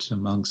scattered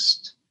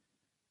amongst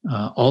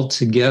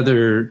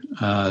altogether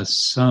how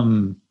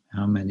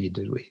many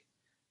did we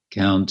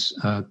count?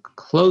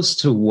 Close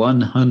to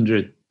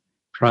 100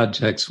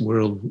 projects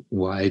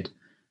worldwide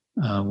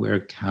where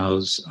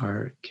cows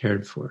are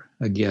cared for.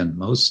 Again,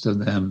 most of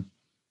them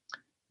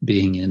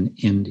being in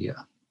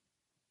India.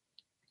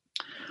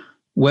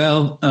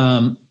 Well,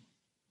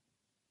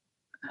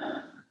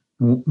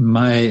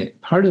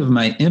 part of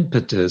my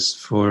impetus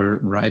for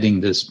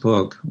writing this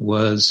book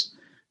was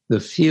the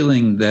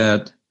feeling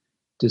that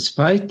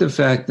despite the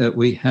fact that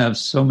we have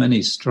so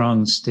many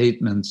strong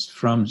statements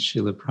from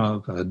Srila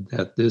Prabhupada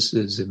that this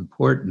is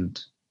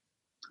important,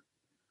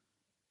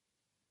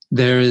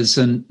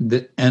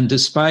 and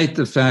despite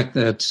the fact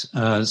that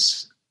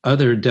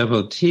other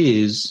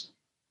devotees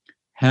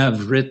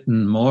have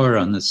written more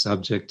on the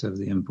subject of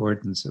the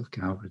importance of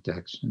cow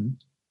protection,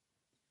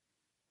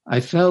 I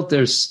felt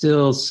there's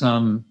still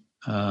something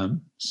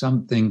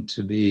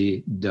to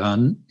be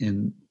done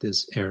in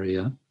this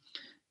area,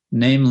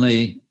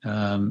 namely,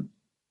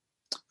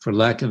 for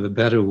lack of a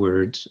better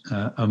word,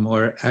 a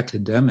more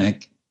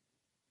academic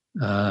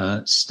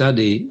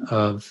study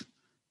of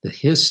the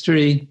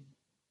history,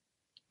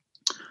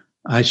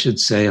 I should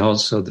say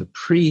also the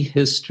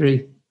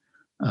prehistory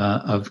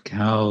of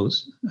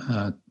cows,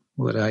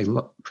 what I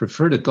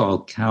prefer to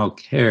call cow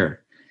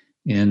care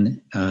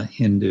in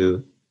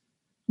Hindu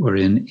or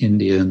in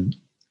Indian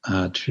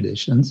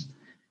traditions,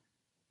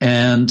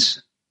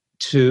 and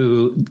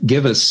to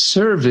give a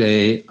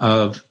survey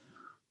of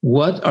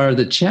what are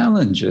the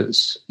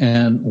challenges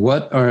and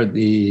what are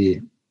the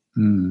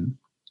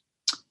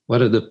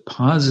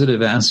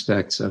positive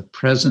aspects of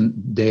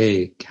present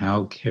day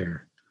cow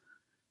care.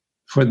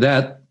 For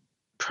that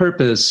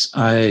purpose,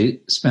 I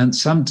spent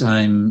some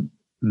time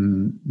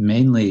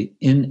mainly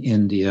in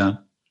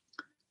India,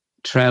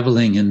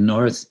 traveling in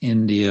North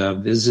India,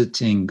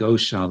 visiting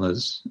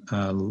Goshalas,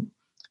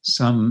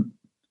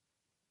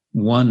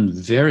 one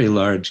very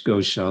large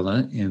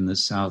Goshala in the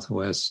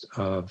southwest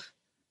of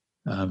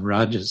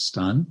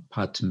Rajasthan,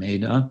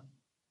 Patmeda.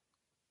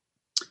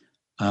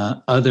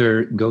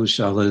 Other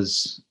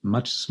Goshalas,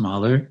 much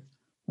smaller,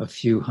 a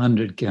few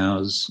hundred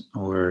cows,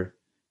 or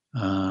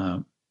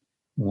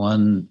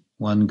one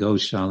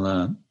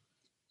Goshala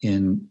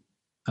in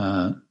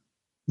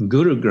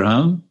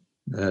Gurugram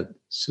that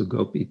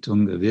Sugopi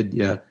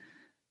Tungavidya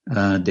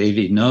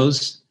Devi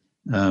knows.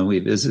 We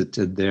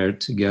visited there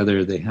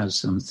together. They have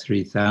some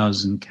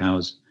 3,000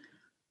 cows.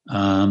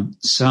 Some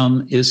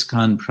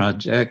ISKCON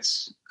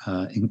projects,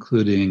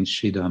 including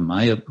Shridham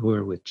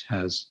Mayapur, which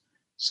has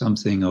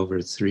something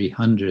over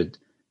 300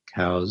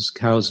 cows.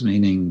 Cows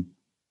meaning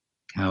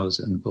cows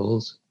and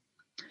bulls.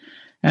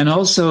 And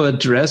also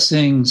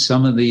addressing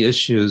some of the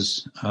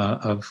issues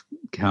of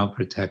cow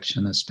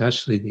protection,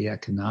 especially the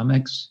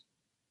economics,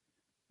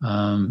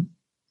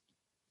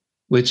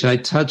 which I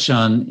touch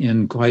on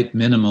in quite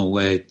minimal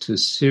way. To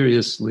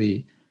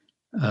seriously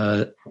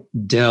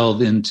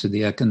delve into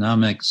the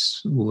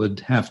economics would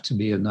have to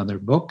be another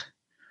book,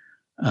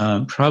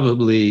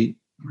 probably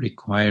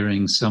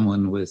requiring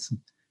someone with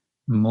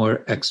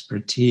more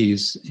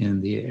expertise in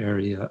the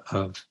area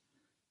of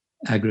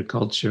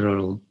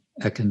agricultural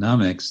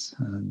economics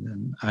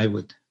than I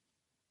would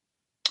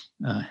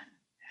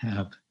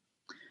have.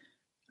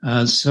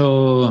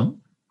 So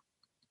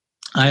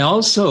I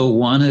also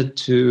wanted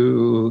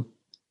to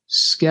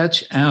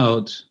sketch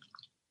out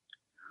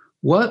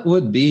what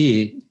would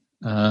be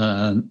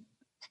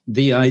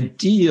the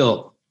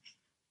ideal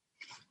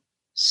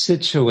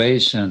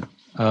situation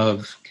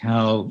of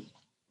cow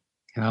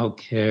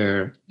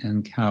care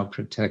and cow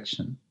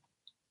protection.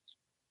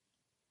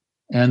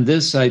 And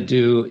this I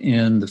do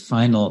in the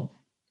final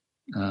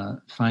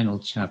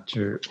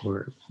chapter,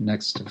 or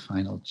next to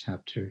final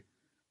chapter.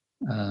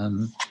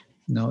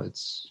 No,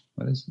 it's,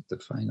 what is it, the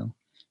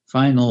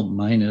final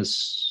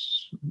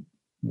minus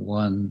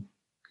one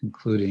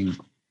concluding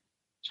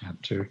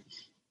chapter.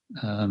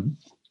 And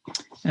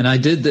I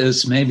did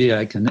this, maybe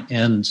I can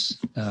end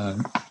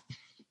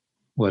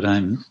what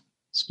I'm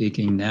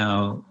speaking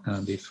now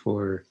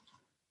before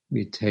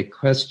we take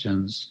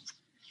questions.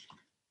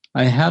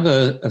 I have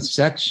a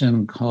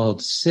section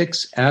called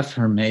 6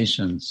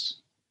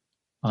 Affirmations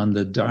on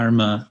the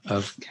Dharma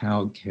of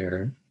Cow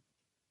Care.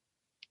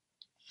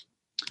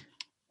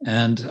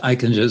 And I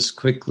can just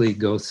quickly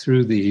go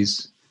through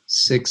these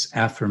 6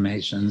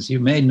 affirmations. You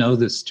may know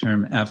this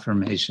term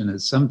affirmation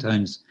is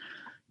sometimes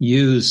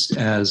used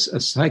as a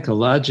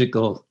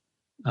psychological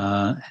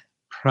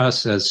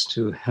process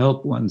to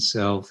help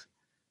oneself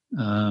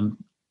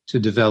to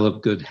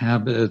develop good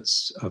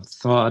habits of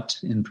thought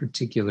in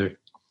particular.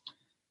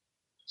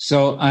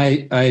 So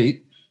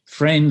I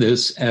frame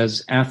this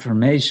as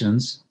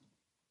affirmations,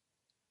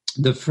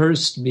 the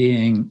first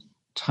being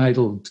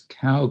titled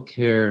Cow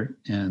Care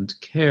and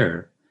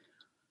Care.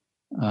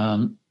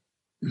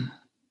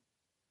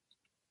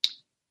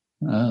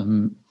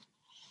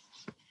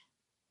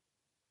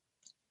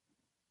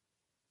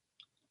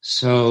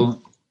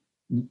 So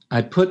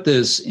I put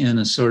this in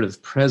a sort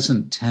of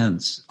present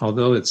tense,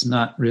 although it's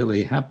not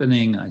really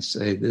happening. I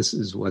say, this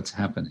is what's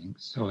happening.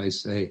 So I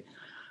say,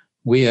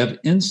 we have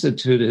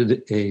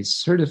instituted a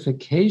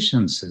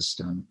certification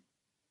system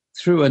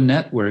through a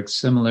network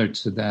similar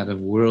to that of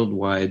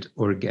worldwide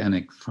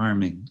organic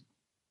farming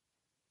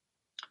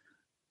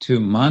to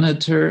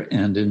monitor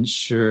and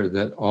ensure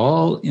that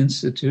all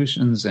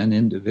institutions and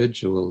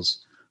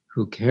individuals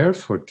who care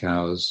for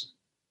cows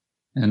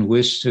and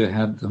wish to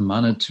have the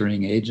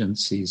monitoring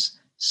agency's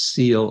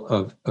seal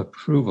of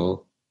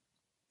approval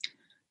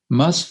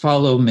must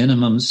follow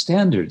minimum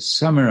standards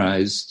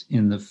summarized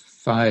in the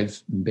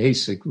 5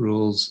 basic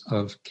rules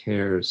of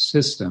care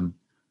system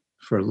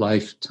for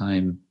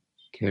lifetime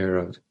care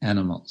of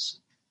animals.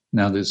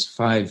 Now, this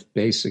 5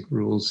 basic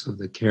rules of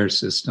the care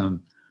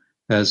system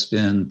has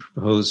been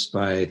proposed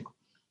by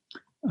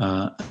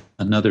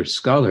another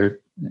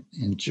scholar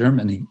in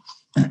Germany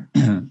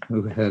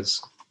who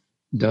has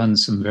done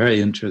some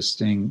very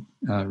interesting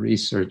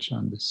research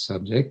on this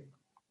subject.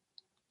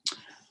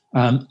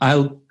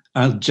 I'll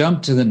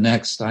jump to the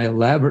next. I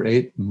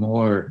elaborate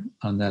more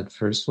on that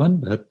first one,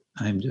 but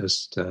I'm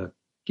just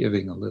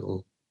giving a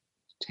little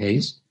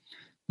taste.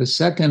 The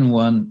second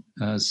one,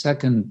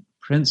 second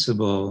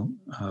principle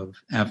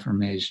of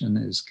affirmation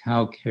is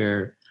cow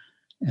care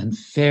and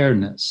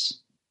fairness.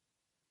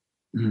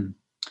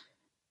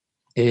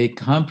 A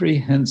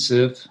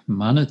comprehensive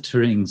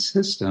monitoring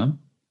system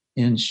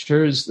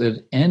ensures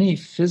that any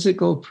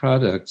physical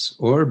products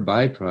or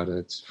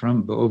byproducts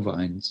from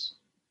bovines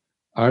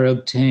are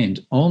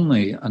obtained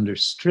only under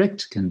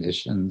strict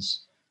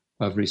conditions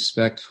of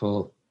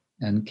respectful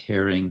and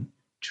caring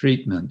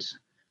treatment.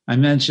 I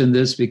mention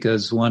this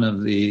because one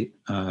of the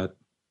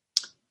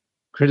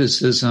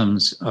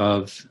criticisms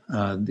of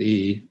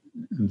the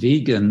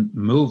vegan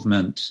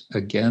movement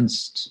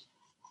against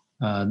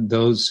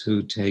those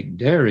who take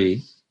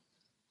dairy,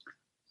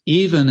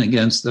 even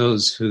against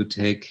those who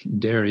take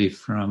dairy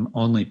from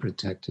only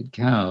protected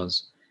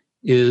cows,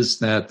 is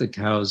that the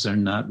cows are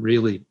not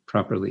really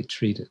properly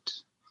treated.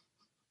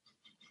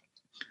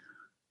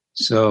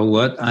 So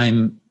what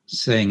I'm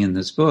saying in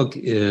this book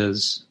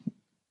is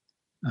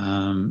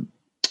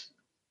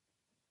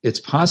it's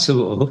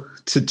possible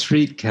to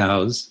treat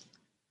cows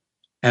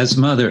as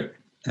mother,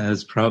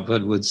 as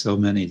Prabhupada would so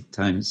many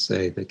times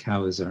say, the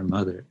cow is our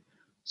mother.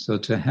 So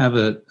to have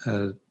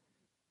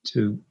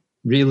to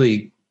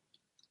really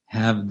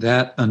have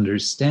that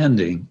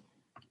understanding,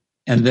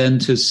 and then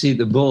to see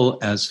the bull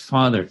as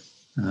father,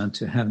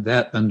 to have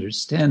that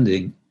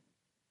understanding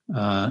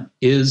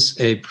is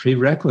a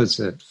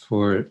prerequisite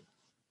for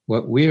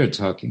what we are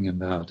talking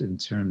about in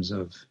terms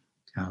of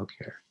cow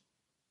care.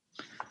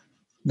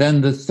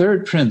 Then the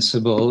third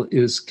principle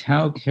is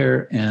cow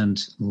care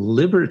and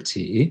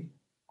liberty,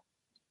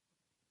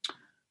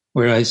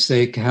 where I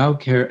say cow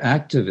care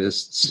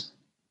activists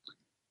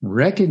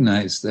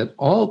recognize that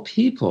all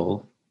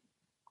people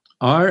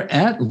are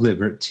at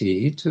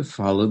liberty to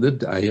follow the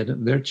diet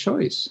of their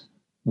choice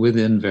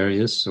within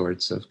various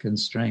sorts of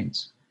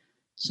constraints.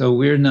 So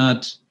we're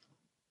not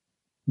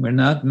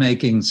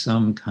making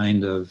some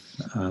kind of,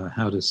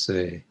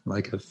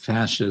 like a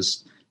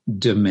fascist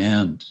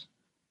demand.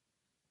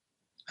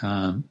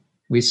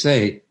 We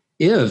say,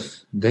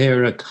 if they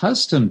are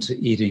accustomed to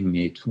eating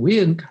meat, we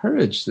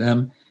encourage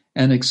them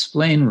and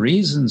explain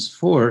reasons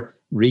for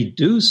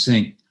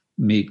reducing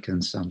meat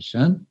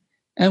consumption,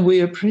 and we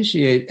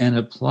appreciate and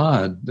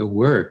applaud the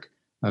work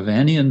of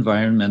any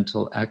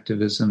environmental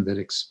activism that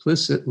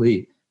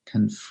explicitly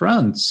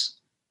confronts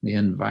the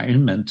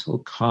environmental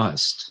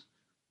cost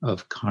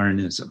of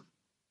carnism.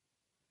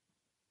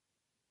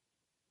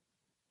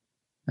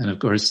 And of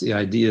course, the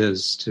idea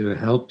is to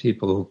help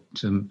people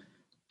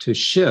to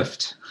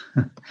shift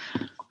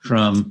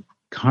from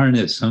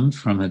carnism,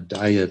 from a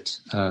diet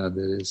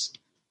that is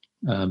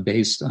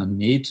based on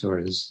meat or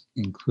is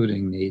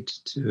including meat,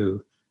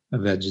 to a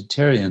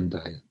vegetarian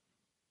diet.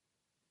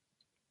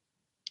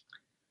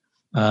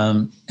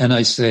 And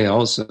I say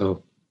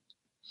also,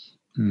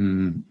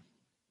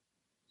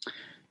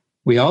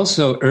 we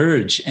also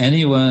urge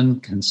anyone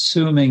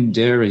consuming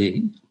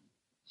dairy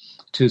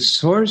to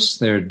source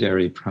their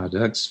dairy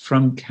products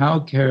from cow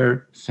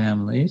care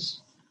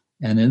families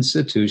and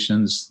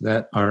institutions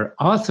that are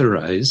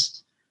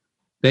authorized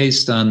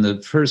based on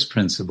the first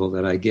principle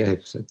that I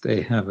gave, that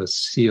they have a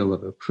seal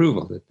of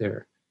approval, that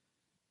they're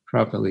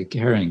properly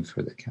caring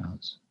for the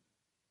cows.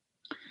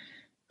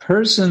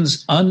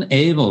 Persons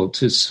unable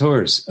to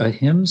source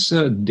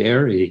ahimsa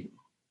dairy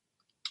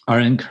are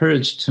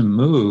encouraged to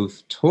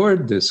move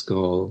toward this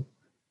goal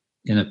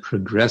in a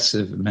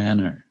progressive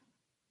manner.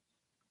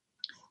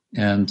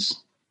 And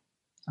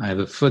I have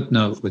a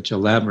footnote which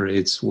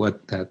elaborates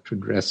what that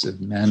progressive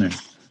manner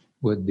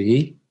would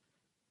be.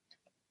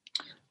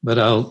 But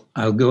I'll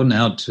go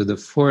now to the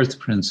fourth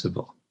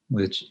principle,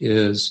 which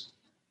is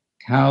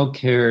cow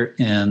care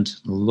and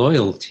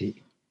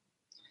loyalty.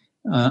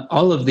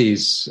 All of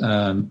these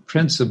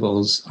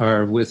principles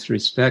are with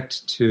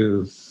respect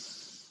to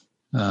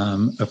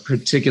a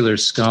particular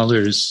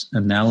scholar's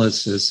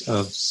analysis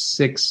of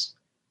 6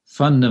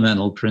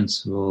 fundamental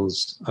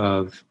principles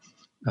of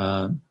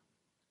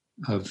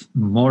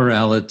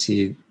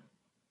morality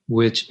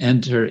which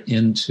enter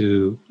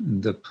into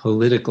the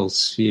political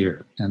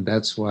sphere. And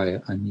that's why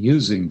I'm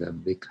using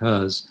them,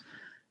 because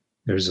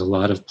there's a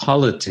lot of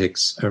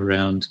politics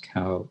around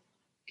cow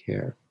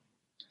care.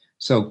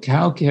 So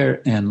cow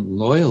care and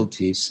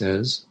loyalty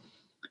says,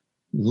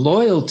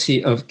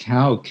 loyalty of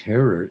cow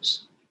carers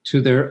to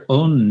their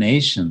own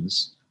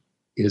nations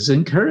is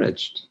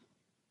encouraged,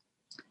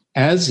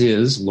 as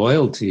is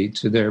loyalty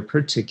to their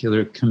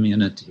particular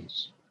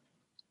communities.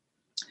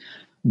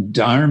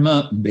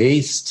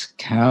 Dharma-based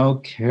cow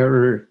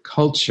carer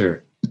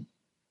culture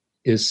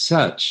is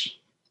such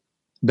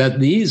that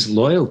these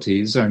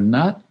loyalties are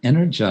not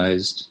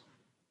energized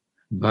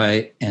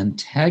by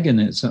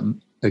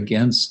antagonism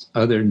against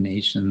other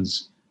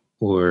nations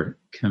or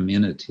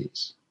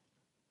communities.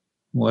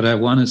 What I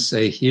want to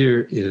say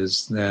here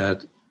is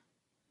that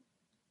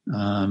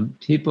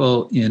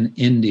people in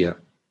India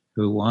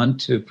who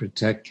want to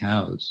protect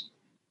cows,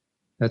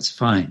 that's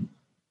fine.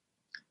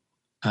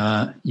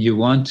 You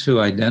want to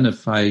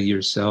identify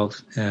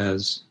yourself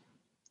as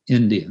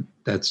Indian,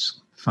 that's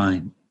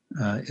fine.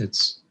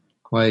 It's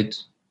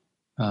quite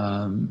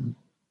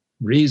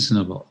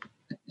reasonable,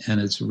 and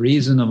it's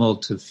reasonable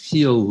to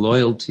feel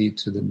loyalty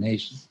to the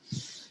nation.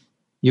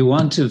 You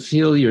want to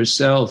feel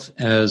yourself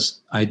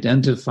as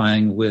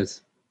identifying with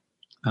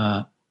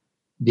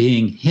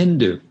being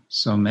Hindu,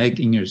 so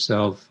making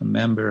yourself a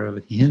member of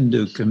a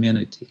Hindu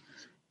community.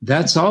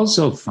 That's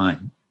also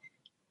fine.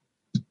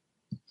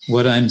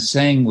 What I'm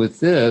saying with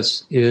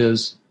this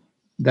is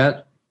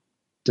that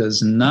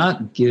does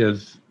not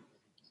give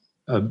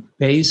a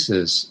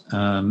basis.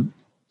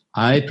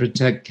 I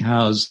protect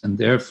cows and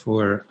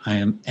therefore I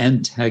am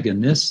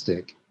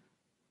antagonistic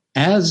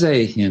as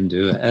a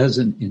Hindu, as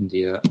an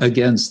India,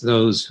 against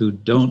those who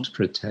don't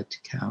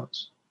protect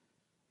cows.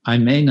 I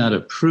may not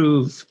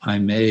approve, I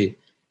may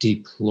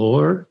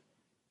deplore,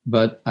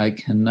 but I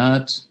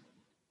cannot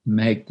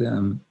make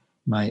them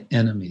my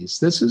enemies.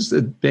 This is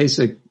the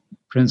basic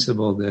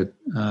principle that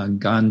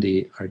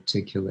Gandhi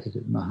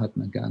articulated,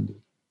 Mahatma Gandhi.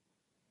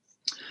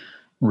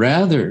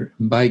 Rather,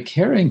 by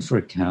caring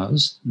for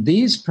cows,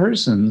 these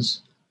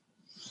persons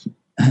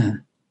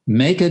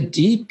make a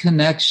deep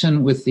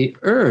connection with the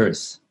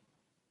earth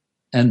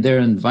and their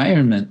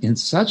environment in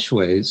such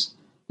ways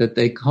that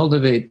they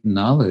cultivate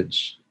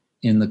knowledge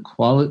in the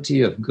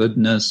quality of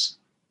goodness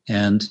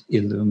and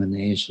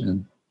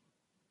illumination,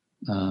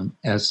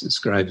 as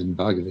described in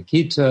Bhagavad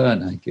Gita,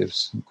 and I give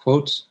some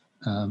quotes.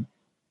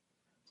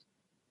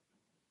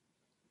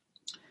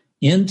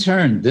 In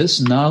turn, this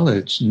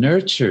knowledge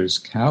nurtures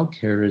cow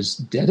carers'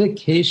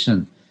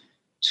 dedication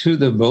to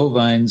the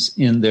bovines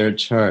in their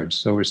charge.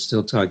 So we're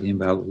still talking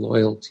about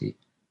loyalty.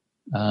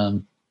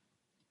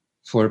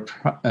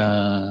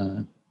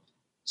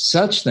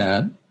 Such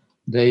that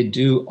they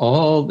do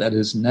all that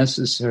is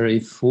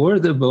necessary for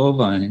the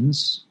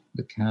bovines,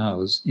 the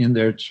cows, in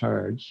their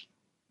charge,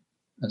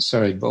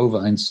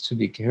 bovines to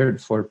be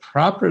cared for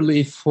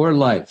properly for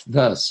life,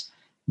 thus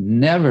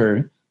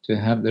never to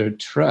have their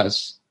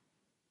trust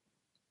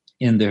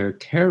in their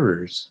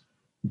carers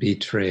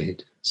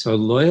betrayed. So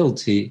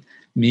loyalty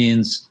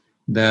means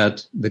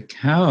that the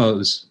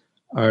cows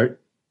are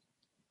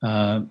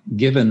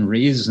given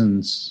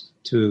reasons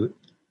to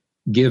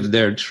give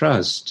their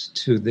trust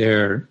to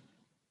their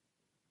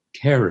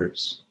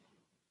carers.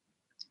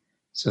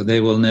 So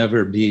they will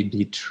never be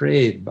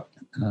betrayed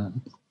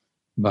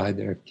by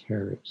their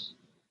carers.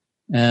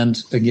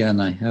 And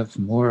again, I have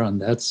more on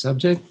that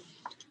subject.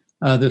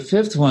 The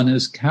fifth one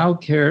is cow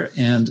care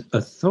and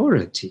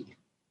authority.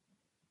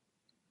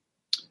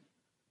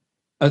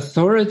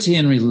 Authority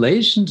in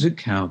relation to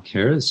cow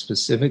care is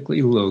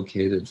specifically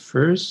located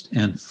first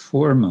and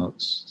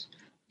foremost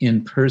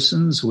in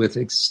persons with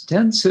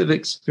extensive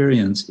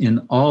experience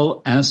in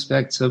all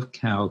aspects of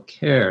cow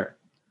care,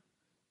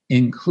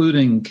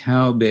 including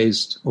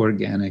cow-based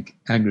organic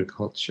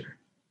agriculture.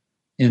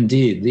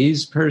 Indeed,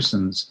 these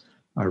persons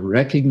are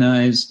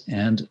recognized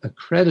and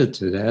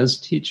accredited as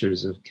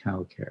teachers of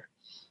cow care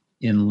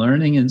in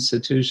learning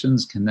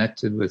institutions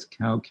connected with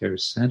cow care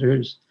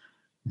centers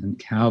and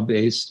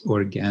cow-based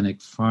organic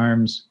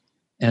farms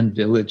and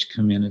village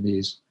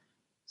communities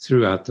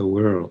throughout the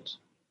world.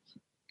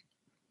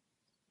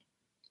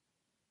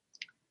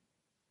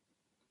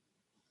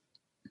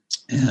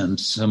 And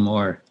some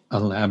more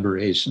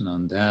elaboration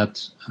on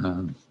that.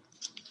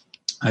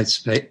 I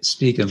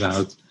speak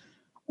about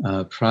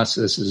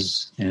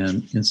processes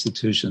and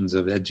institutions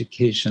of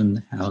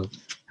education,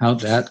 how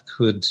that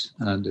could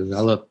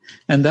develop.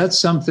 And that's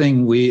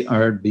something we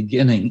are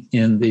beginning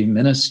in the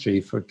Ministry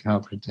for Cow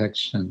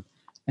Protection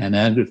and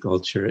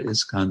Agriculture,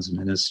 ISKCON's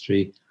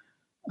ministry.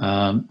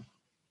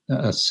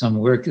 Some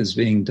work is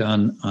being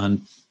done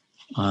on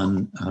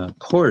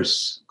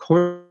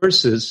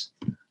courses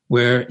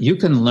where you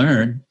can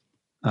learn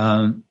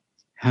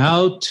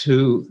how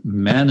to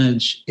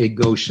manage a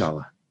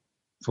Goshala,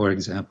 for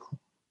example.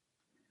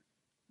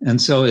 And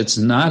so it's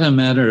not a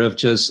matter of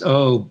just,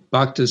 oh,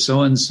 Bhakta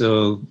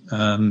so-and-so,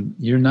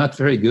 you're not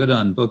very good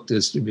on book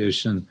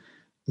distribution.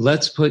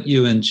 Let's put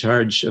you in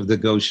charge of the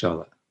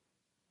Goshala.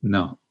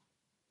 No.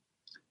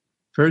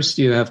 First,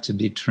 you have to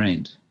be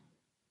trained.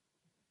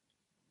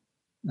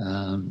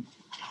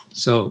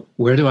 So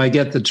where do I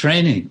get the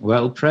training?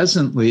 Well,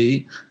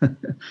 presently,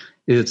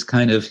 it's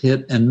kind of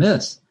hit and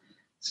miss.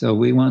 So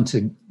we want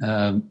to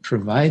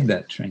provide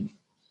that training.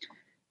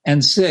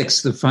 And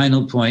 6, the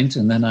final point,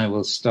 and then I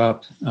will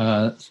stop,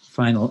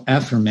 final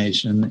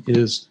affirmation,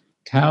 is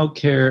cow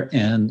care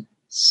and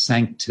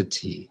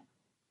sanctity.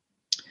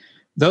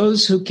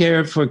 Those who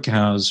care for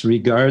cows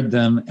regard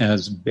them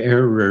as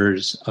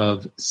bearers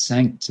of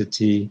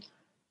sanctity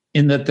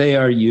in that they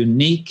are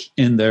unique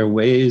in their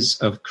ways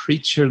of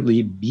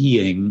creaturely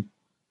being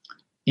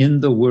in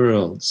the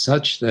world,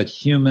 such that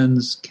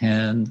humans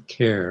can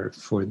care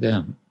for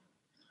them.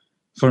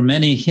 For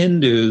many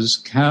Hindus,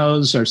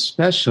 cows are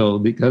special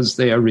because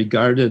they are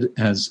regarded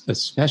as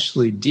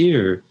especially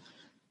dear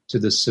to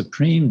the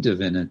supreme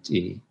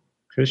divinity,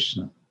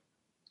 Krishna.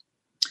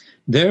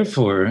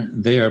 Therefore,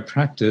 they are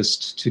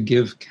practiced to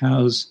give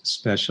cows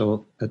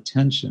special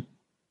attention.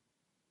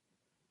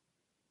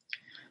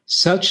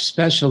 Such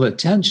special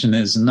attention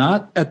is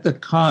not at the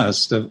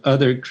cost of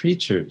other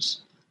creatures.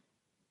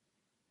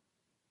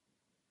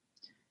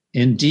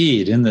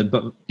 Indeed, in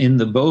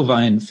the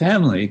bovine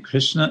family,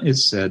 Krishna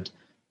is said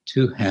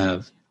to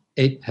have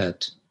a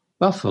pet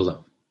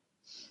buffalo.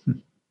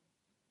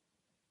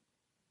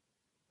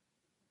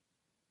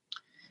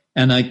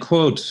 And I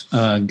quote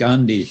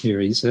Gandhi here.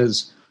 He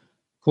says,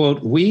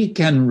 quote, "We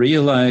can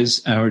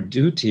realize our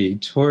duty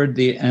toward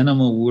the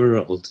animal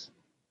world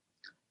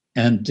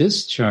and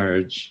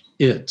discharge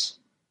it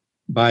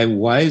by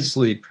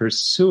wisely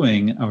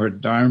pursuing our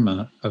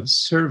dharma of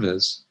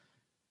service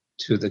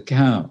to the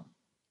cow.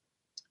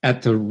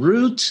 At the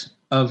root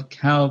of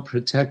cow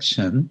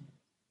protection,"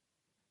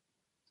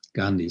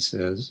 Gandhi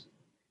says,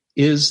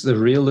 "is the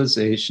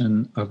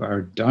realization of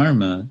our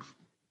dharma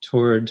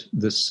toward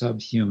the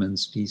subhuman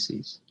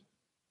species."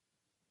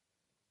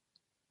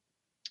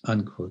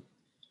 Unquote.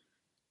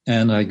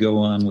 And I go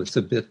on with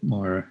a bit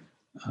more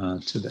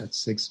to that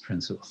 6th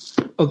principle.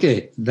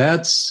 Okay,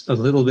 that's a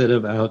little bit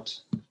about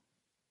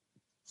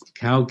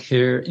cow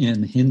care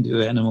in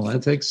Hindu animal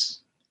ethics.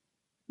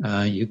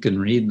 You can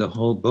read the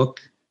whole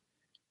book.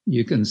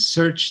 You can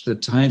search the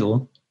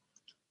title,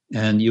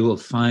 and you will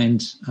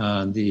find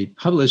the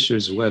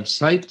publisher's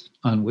website,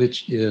 on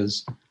which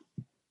is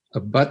a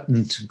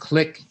button to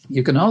click.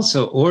 You can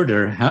also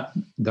order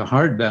the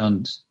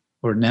hardbound,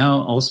 or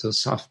now also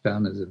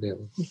softbound is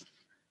available.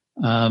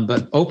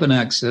 But open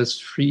access,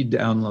 free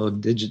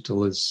download,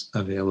 digital is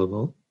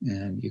available,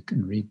 and you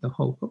can read the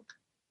whole book.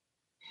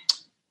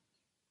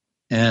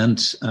 And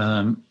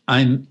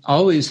I'm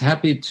always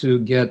happy to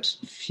get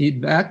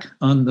feedback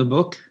on the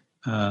book,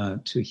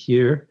 to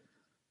hear.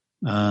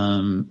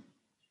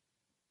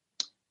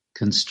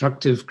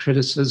 Constructive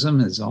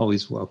criticism is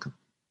always welcome.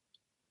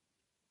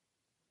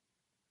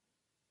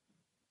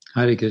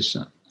 Hare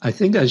Krishna. I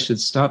think I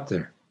should stop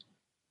there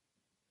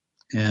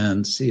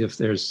and see if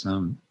there's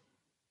some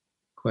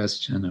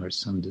question or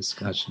some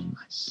discussion.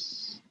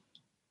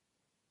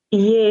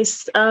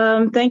 Yes,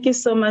 thank you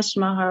so much,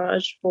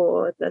 Maharaj,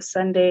 for the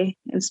Sunday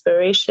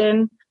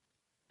inspiration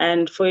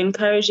and for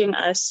encouraging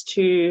us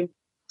to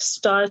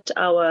start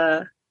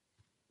our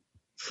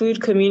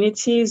food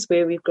communities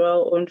where we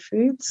grow our own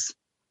foods.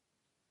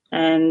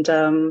 And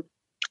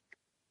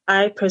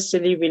I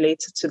personally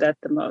related to that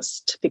the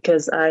most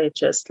because I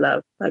just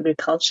love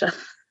agriculture.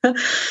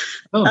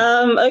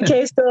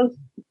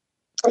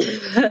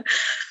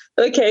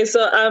 Okay,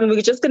 so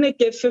we're just going to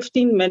give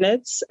 15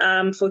 minutes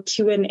for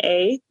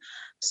Q&A.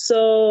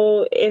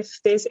 So if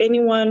there's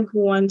anyone who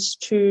wants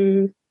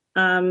to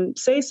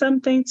say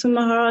something to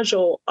Maharaj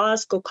or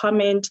ask or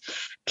comment,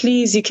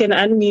 please, you can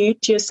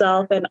unmute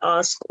yourself and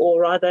ask,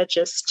 or rather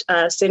just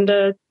send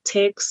a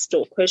text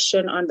or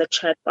question on the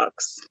chat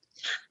box.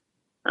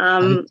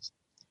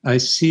 I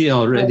see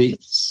already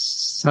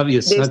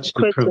Sabyasachi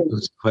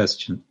proposed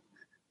question.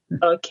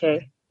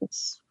 Okay.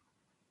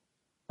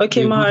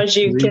 Okay, Maharaj,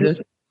 you can.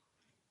 It?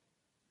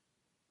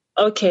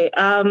 Okay,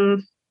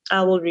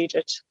 I will read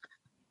it.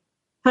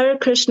 Hare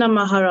Krishna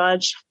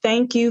Maharaj,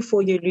 thank you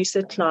for your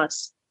lucid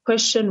class.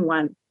 Question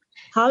 1.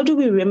 How do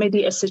we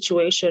remedy a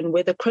situation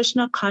where the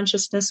Krishna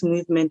consciousness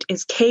movement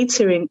is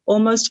catering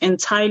almost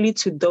entirely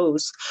to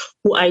those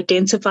who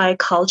identify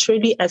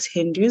culturally as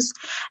Hindus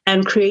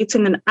and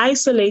creating an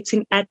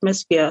isolating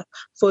atmosphere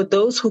for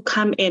those who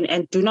come in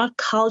and do not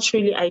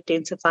culturally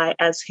identify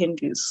as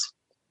Hindus?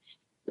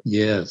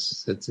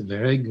 Yes, that's a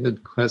very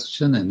good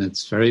question, and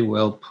it's very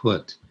well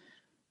put.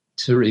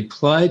 To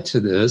reply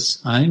to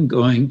this, I'm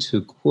going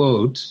to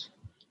quote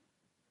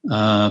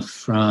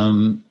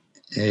from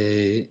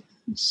a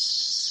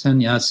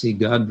sannyasi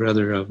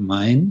godbrother of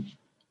mine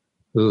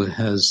who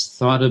has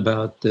thought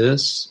about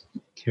this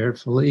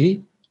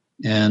carefully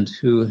and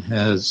who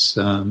has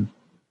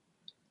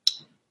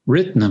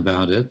written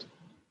about it.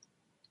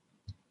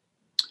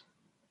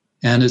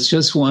 And it's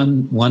just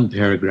one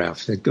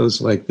paragraph. It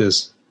goes like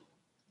this.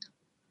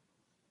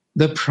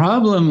 The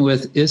problem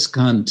with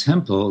ISKCON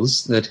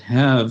temples that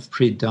have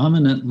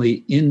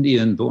predominantly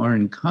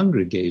Indian-born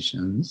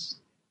congregations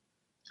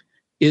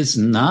is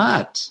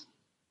not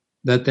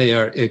that they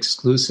are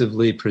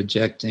exclusively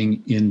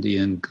projecting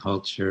Indian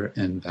culture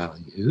and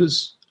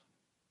values,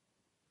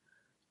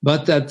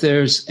 but that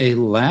there's a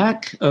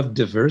lack of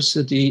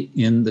diversity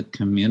in the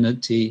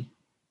community,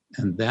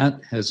 and that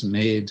has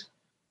made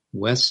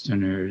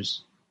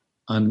Westerners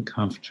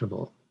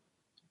uncomfortable.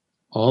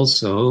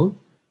 Also,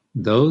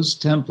 those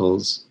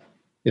temples,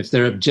 if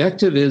their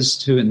objective is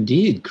to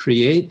indeed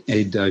create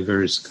a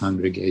diverse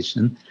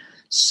congregation,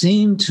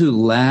 seem to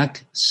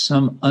lack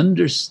some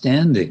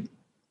understanding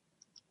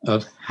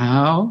of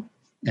how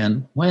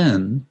and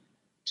when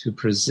to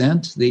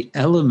present the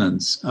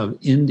elements of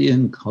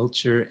Indian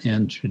culture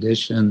and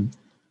tradition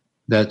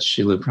that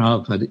Srila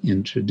Prabhupada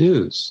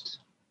introduced.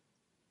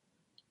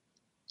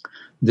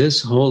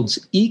 This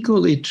holds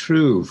equally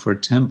true for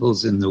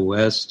temples in the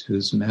West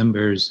whose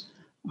members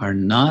are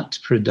not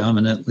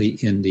predominantly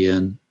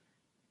Indian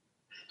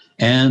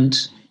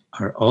and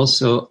are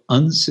also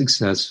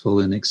unsuccessful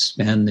in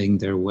expanding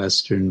their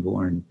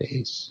Western-born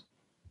base.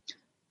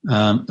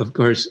 Of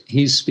course,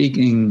 he's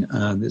speaking,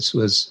 this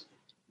was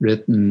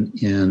written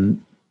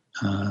in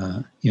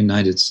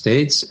United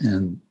States,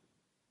 and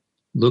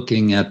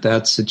looking at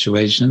that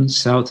situation,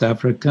 South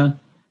Africa,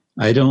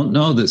 I don't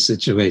know the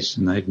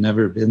situation. I've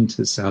never been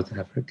to South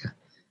Africa.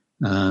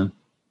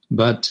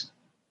 But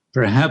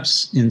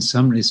perhaps in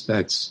some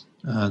respects,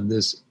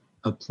 this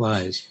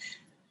applies.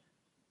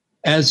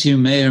 As you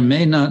may or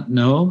may not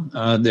know,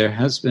 there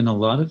has been a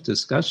lot of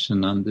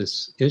discussion on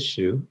this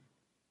issue,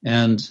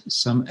 and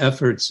some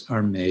efforts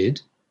are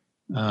made.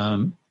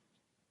 You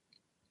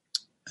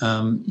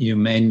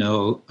may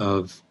know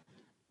of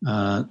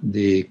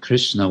the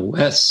Krishna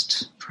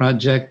West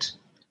project,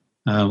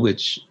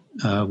 which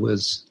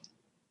was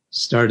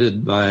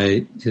started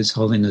by His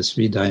Holiness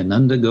Sri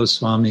Dayananda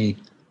Goswami.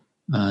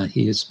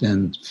 He has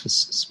been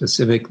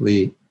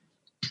specifically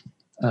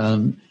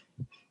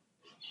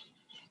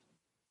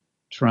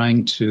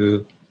trying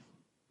to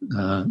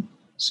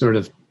sort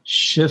of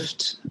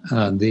shift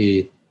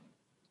the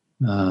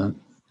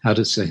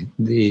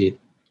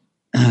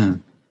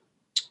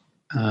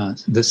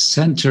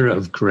center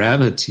of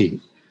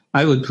gravity.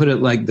 I would put it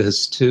like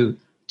this, to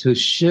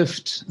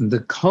shift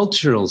the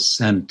cultural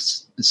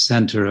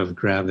center of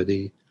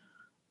gravity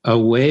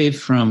away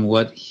from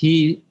what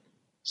he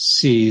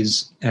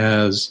sees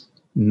as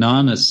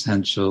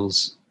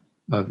non-essentials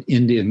of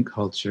Indian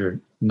culture,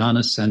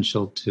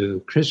 non-essential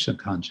to Krishna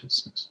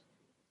consciousness.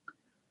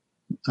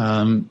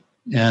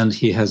 And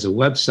he has a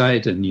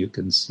website, and you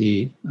can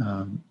see,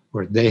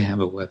 or they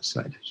have a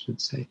website, I should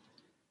say,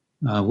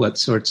 what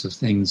sorts of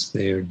things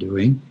they are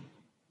doing.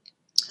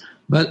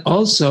 But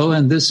also,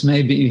 and this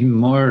may be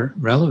more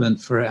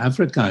relevant for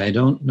Africa, I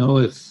don't know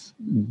if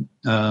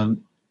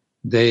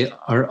they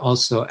are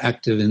also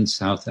active in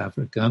South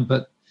Africa,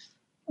 but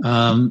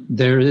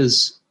there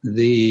is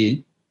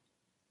the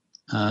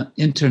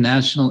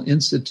International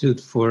Institute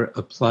for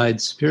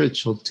Applied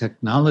Spiritual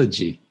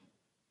Technology.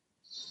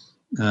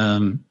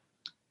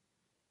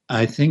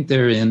 I think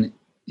they're in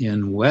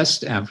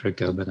West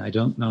Africa, but I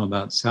don't know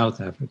about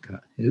South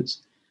Africa.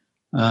 It's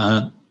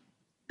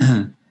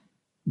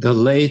the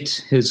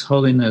late His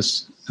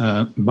Holiness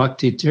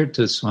Bhakti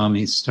Tirtha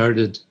Swami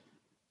started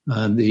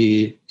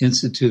the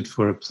Institute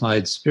for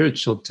Applied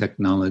Spiritual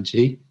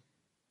Technology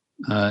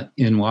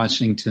in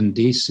Washington,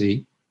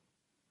 D.C.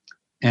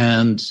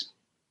 And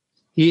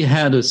he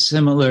had a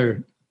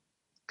similar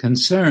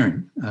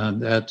concern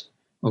that,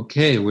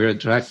 okay, we're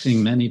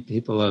attracting many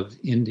people of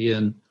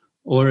Indian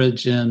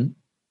origin,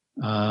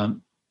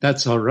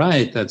 that's all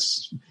right.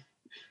 That's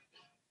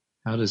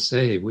how to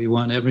say, we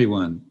want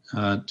everyone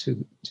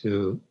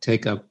to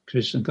take up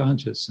Krishna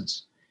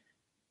consciousness.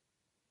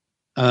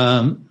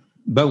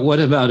 But what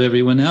about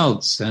everyone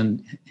else?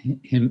 And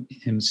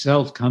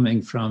himself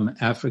coming from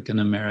African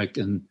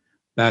American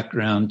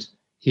background,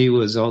 he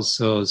was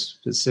also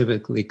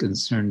specifically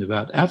concerned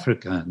about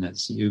Africa. And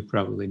as you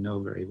probably know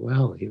very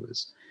well, he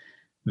was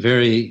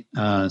very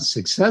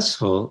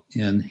successful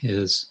in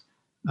his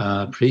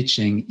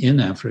preaching in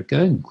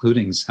Africa,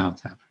 including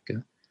South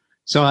Africa.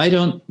 So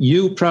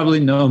you probably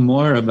know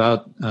more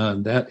about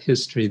that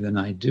history than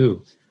I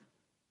do.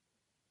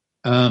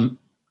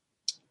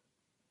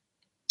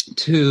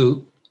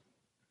 To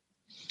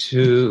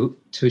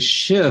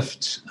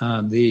shift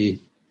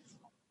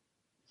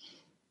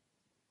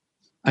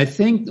I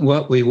think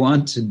what we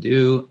want to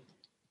do,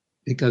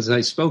 because I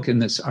spoke in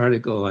this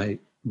article, I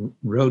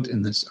wrote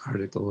in this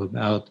article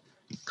about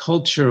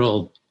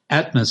cultural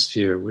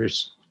atmosphere, where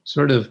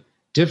sort of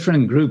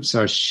different groups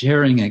are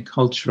sharing a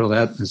cultural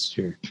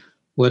atmosphere.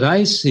 What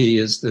I see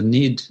is the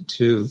need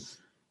to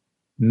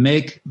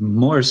make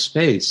more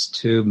space,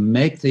 to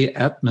make the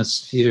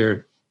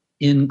atmosphere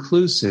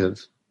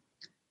inclusive,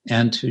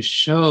 and to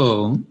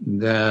show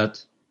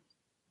that,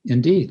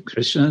 indeed,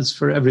 Krishna is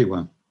for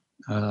everyone.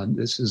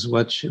 This is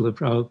what Srila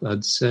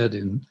Prabhupada said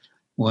in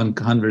one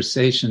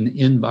conversation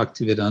in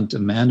Bhaktivedanta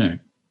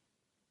Manor,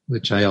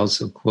 which I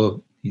also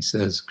quote. He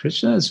says,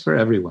 Krishna is for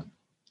everyone.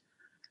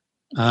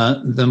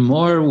 The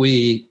more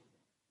we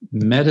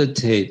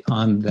meditate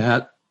on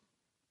that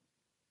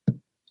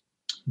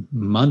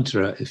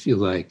mantra, if you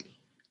like,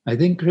 I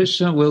think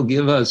Krishna will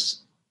give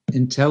us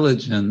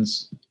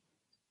intelligence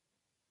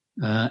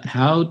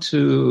how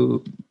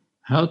to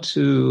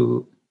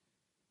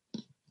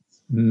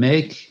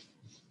make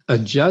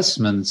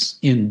adjustments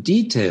in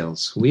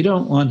details. We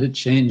don't want to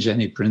change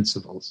any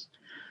principles,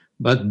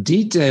 but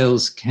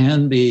details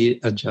can be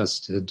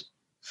adjusted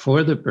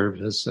for the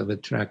purpose of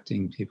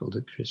attracting people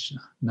to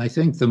Krishna. And I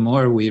think the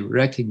more we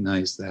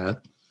recognize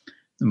that,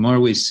 the more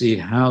we see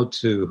how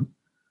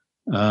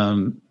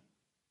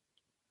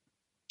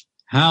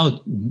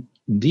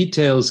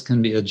details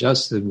can be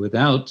adjusted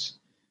without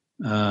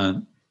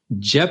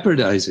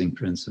jeopardizing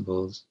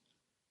principles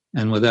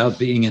and without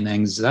being an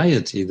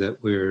anxiety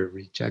that we're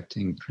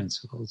rejecting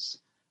principles,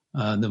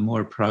 the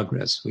more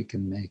progress we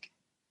can make.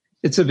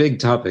 It's a big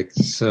topic,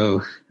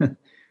 so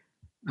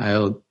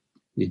I'll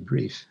be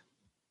brief.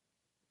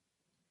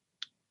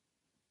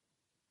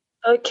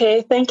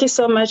 Okay, thank you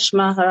so much,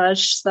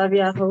 Maharaj.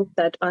 Savi, I hope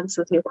that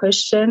answers your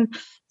question.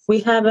 We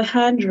have a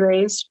hand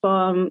raised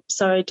from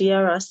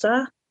Saradia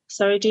Rasa.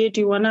 Saradia,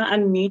 do you want to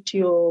unmute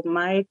your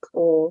mic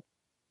or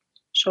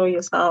show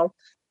yourself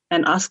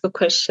and ask a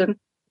question?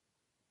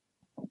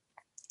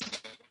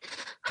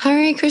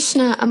 Hare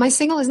Krishna. My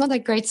signal is not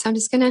that great, so I'm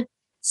just going to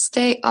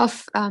stay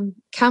off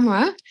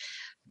camera.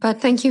 But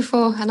thank you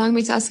for allowing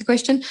me to ask the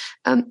question.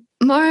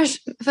 Maharaj,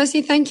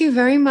 firstly, thank you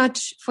very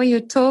much for your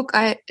talk.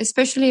 I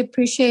especially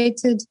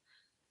appreciated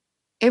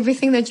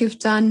everything that you've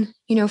done,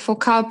 for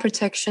cow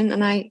protection.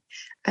 And I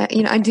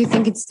do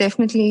think it's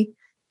definitely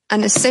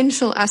an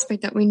essential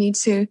aspect that we need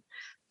to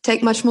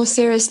take much more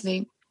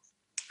seriously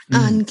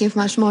and give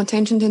much more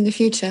attention to in the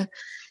future.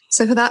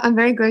 So for that, I'm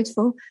very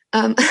grateful.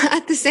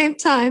 At the same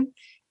time,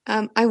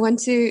 I want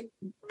to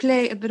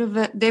play a bit of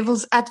a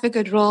devil's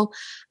advocate role.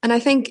 And I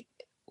think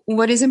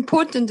what is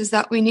important is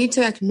that we need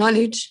to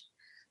acknowledge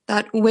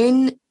that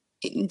when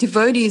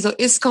devotees or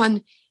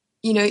ISKCON,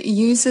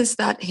 uses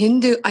that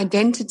Hindu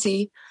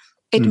identity,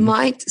 it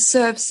might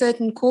serve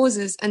certain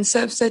causes and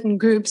serve certain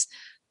groups.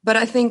 But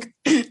I think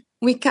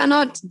we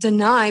cannot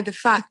deny the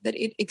fact that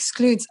it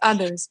excludes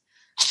others.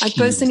 I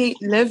personally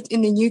lived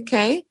in the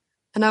UK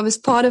and I was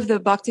part of the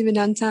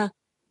Bhaktivedanta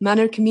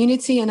Manor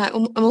community, and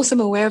I'm also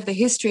aware of the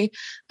history,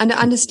 and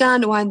I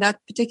understand why in that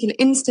particular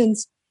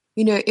instance,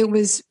 it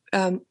was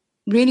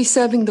really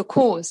serving the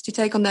cause to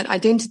take on that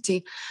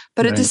identity.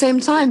 But at the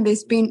same time,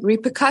 there's been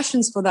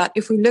repercussions for that.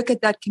 If we look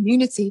at that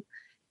community,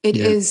 it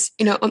is,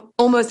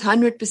 almost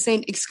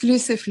 100%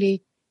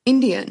 exclusively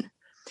Indian.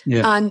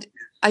 Yeah. And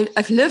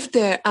I've lived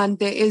there, and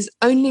there is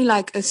only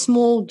like a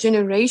small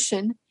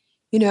generation,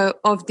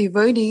 of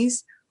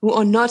devotees who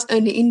are not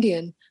only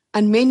Indian.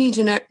 And many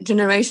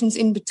generations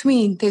in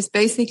between, there's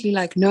basically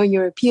like no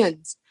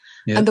Europeans.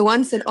 Yeah. And the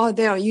ones that are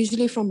there are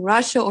usually from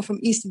Russia or from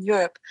Eastern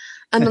Europe.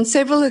 And on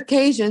several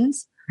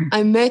occasions,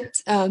 I met,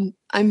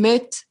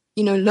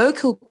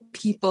 local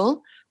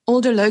people,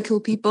 older local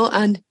people,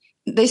 and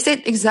they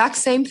said exact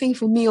same thing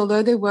for me,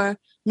 although they were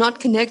not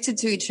connected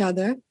to each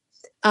other.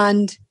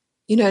 And,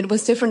 it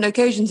was different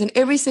occasions. And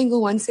every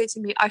single one said to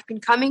me, I've been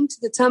coming to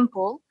the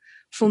temple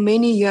for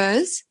many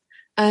years.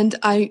 And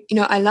I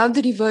love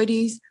the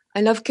devotees. I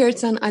love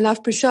Kirtan, I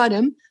love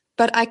Prasadam,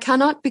 but I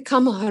cannot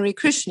become a Hare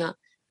Krishna.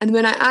 And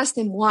when I asked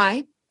them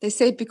why, they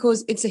said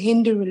because it's a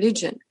Hindu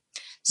religion.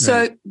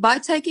 So by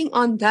taking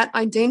on that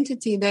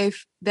identity, they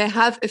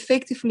have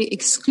effectively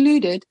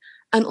excluded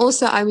and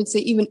also, I would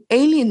say, even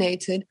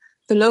alienated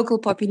the local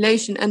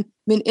population. And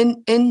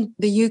in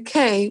the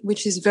UK,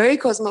 which is very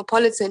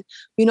cosmopolitan,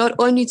 we're not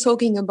only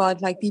talking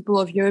about like people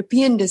of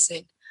European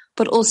descent,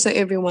 but also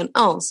everyone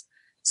else.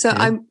 So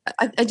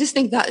I just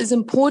think that is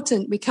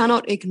important. We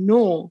cannot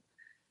ignore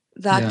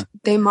that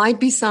there might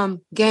be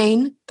some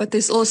gain, but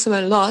there's also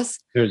a loss.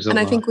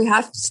 I think we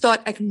have to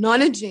start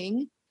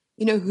acknowledging,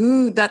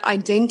 who that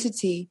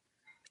identity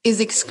is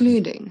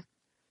excluding.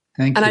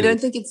 Thank you. I don't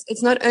think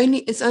it's not only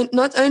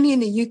in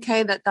the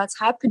UK that's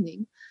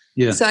happening.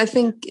 Yeah. So I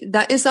think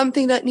that is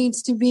something that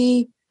needs to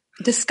be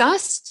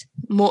discussed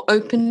more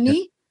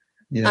openly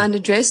and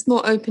addressed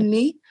more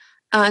openly.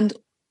 And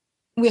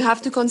we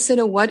have to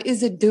consider what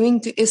is it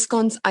doing to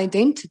ISKCON's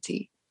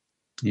identity.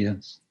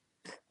 Yes.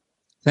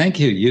 Thank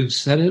you. You've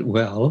said it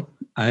well.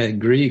 I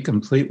agree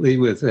completely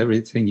with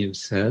everything you've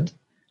said.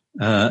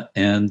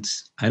 And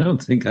I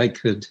don't think I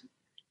could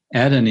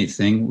add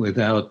anything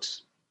without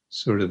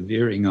sort of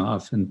veering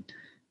off and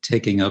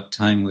taking up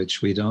time,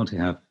 which we don't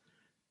have.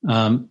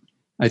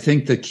 I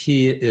think the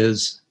key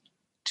is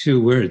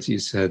two words. You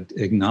said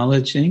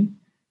acknowledging,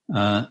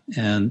 or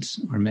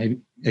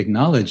maybe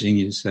acknowledging,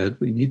 you said,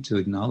 we need to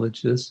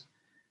acknowledge this.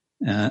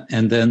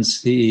 And then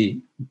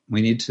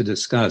we need to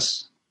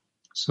discuss.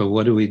 So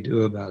what do we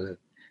do about it?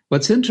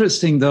 What's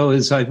interesting, though,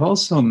 is I've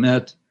also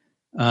met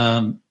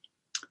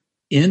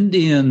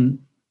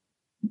Indian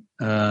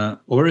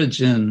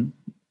origin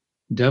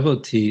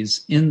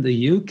devotees in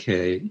the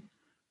UK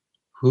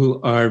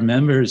who are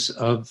members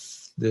of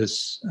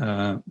this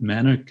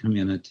manor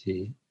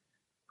community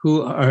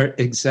who are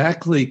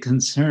exactly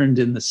concerned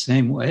in the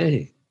same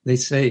way. They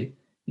say,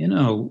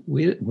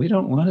 we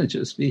don't want to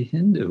just be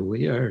Hindu.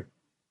 We are,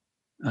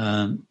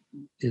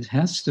 it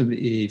has to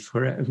be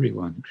for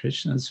everyone.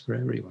 Krishna is for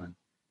everyone.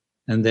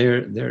 And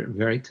they're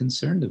very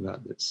concerned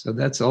about this. So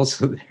that's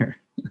also there.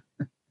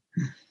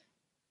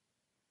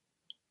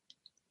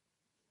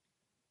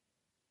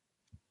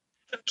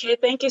 Okay,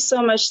 thank you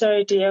so much,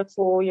 Saradia,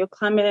 for your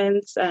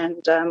comments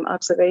and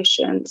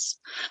observations.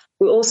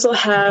 We also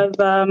have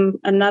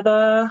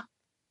another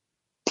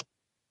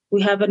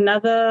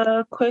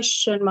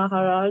question,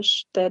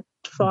 Maharaj, that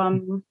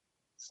from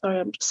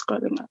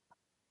scrolling up.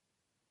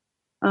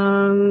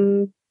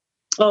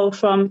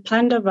 From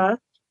Pandava.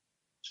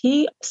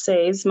 He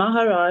says,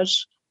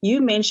 Maharaj,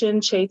 you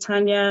mentioned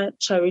Chaitanya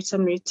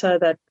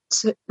Charitamrita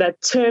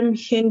that term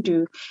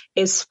Hindu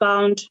is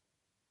found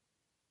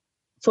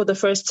for the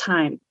first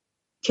time.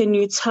 Can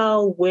you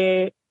tell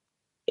where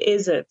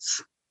is it?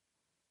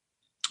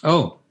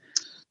 Oh,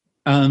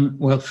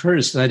 well,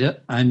 first,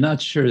 I'm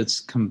not sure it's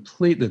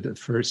completely the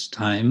first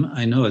time.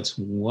 I know it's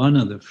one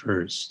of the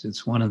first.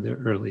 It's one of the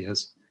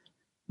earliest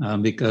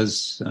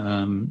because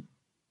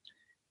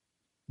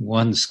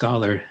one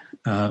scholar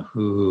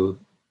who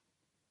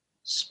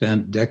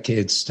spent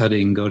decades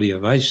studying Gaudiya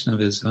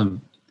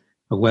Vaishnavism,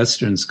 a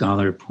Western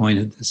scholar,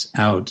 pointed this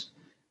out.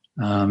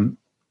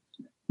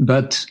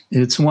 But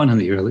it's one of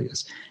the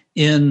earliest.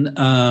 In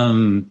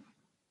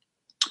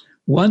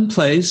one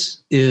place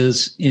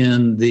is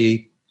in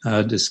the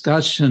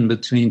discussion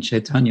between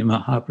Chaitanya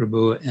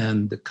Mahaprabhu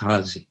and the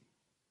Qazi.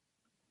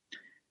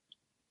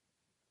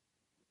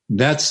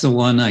 That's the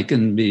one I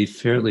can be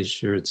fairly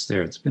sure it's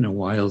there. It's been a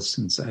while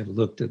since I've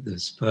looked at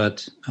this,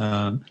 but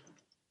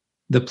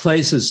the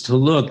places to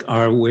look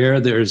are where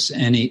there's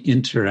any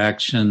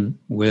interaction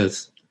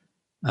with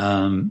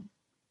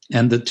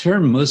and the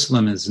term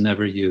Muslim is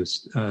never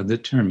used. The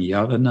term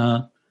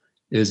Yavana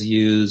is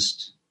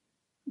used,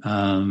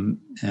 and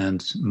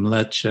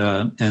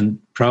Mlecha, and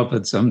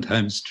Prabhupada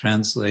sometimes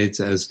translates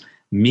as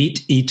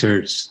meat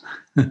eaters,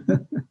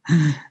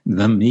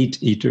 the meat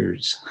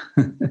eaters.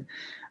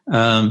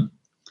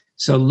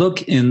 So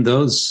look in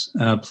those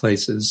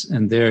places,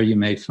 and there you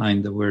may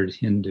find the word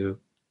Hindu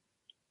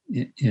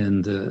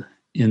in the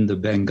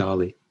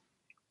Bengali.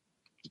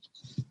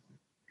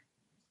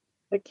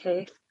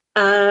 Okay.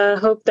 I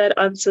hope that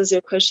answers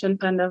your question,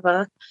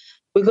 Pandava.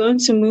 We're going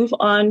to move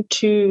on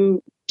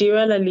to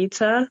Dira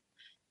Lalita.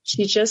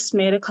 She just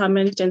made a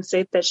comment and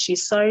said that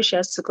she's sorry she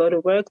has to go to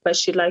work, but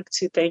she'd like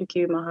to thank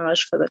you,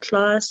 Maharaj, for the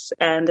class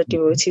and the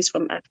devotees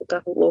from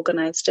Africa who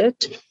organized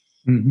it.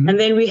 Mm-hmm. And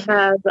then we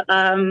have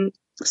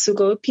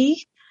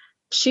Sugopi.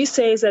 She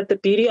says that the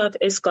beauty of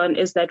ISKCON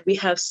is that we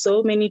have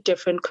so many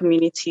different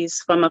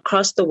communities from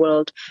across the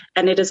world,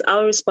 and it is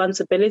our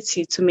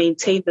responsibility to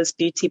maintain this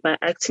beauty by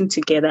acting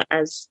together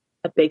as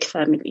a big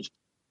family,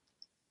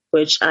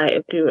 which I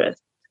agree with.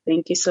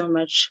 Thank you so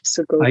much,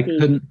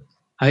 Sugopi.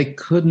 I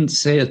couldn't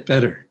say it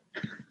better.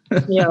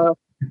 Yeah.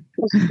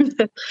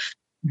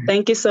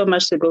 Thank you so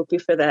much,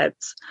 Sugopi, for that.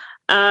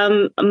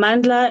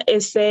 Mandla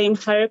is saying,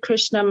 Hare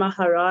Krishna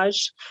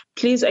Maharaj,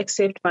 please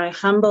accept my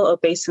humble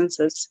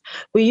obeisances.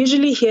 We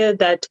usually hear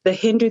that the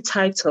Hindu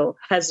title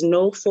has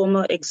no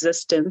formal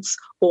existence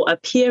or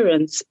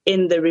appearance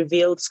in the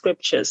revealed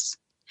scriptures.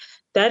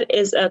 That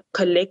is a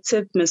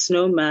collective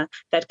misnomer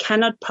that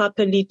cannot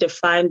properly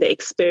define the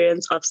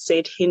experience of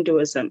said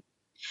Hinduism.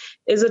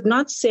 Is it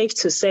not safe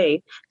to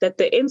say that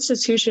the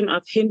institution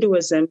of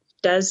Hinduism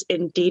does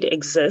indeed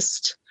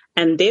exist,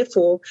 and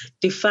therefore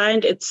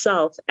defined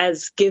itself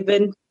as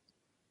given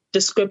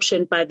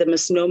description by the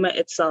misnomer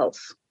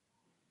itself?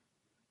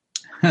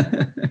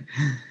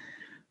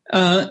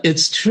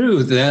 It's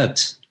true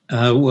that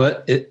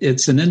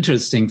it's an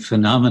interesting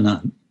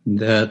phenomenon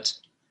that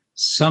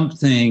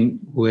something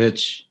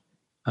which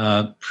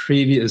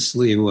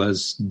previously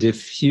was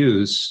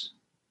diffuse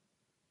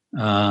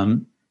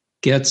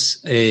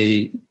gets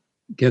a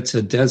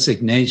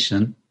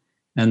designation,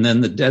 and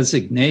then the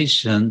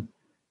designation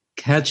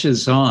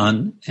catches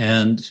on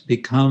and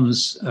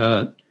becomes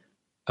a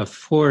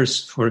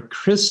force for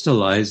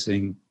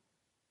crystallizing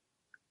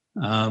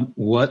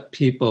what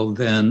people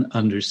then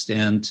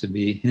understand to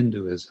be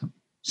Hinduism.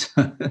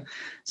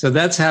 So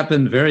that's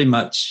happened very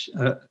much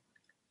from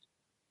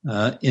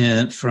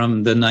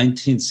the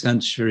 19th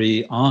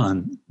century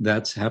on.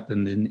 That's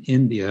happened in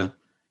India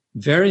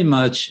very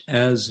much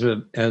as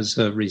a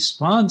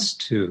response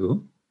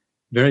to,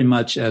 very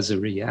much as a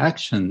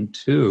reaction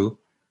to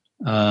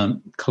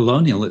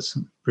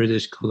colonialism,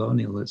 British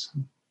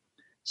colonialism.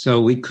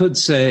 So we could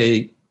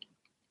say,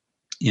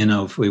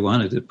 if we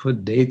wanted to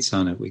put dates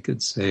on it, we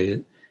could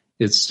say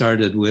it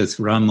started with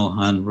Ram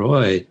Mohan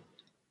Roy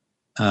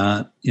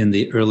in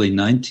the early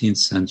 19th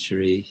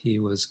century. He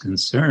was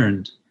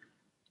concerned,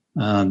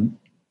 and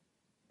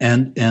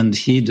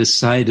he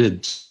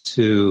decided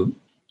to.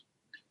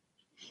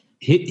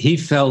 He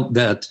felt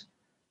that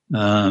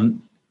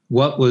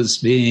what was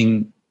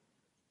being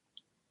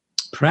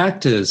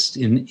practiced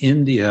in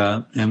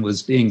India and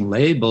was being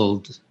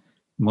labeled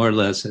more or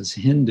less as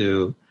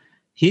Hindu,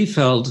 he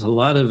felt a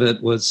lot of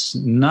it was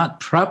not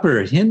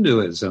proper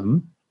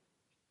Hinduism.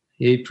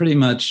 He pretty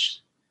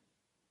much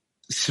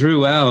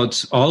threw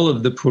out all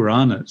of the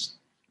Puranas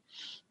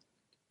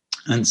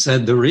and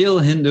said the real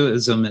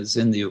Hinduism is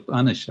in the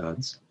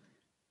Upanishads.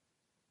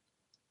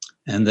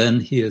 And then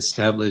he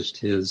established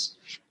his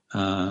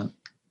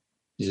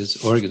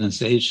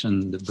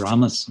organization, the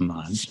Brahma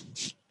Samaj.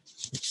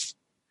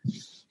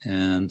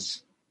 And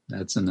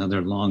that's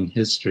another long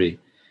history.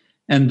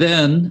 And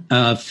then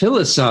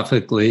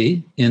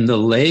philosophically, in the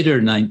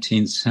later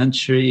 19th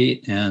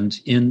century and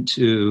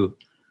into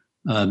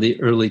the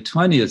early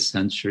 20th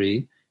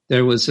century,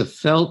 there was a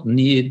felt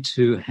need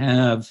to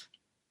have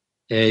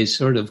a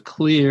sort of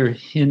clear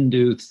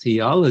Hindu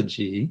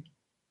theology.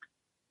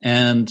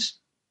 And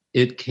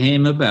it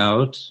came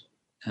about,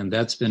 and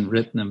that's been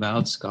written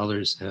about.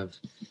 Scholars have,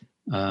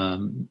 I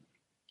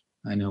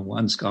know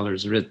one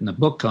scholar's written a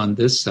book on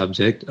this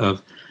subject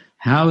of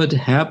how it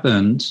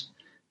happened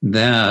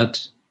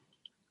that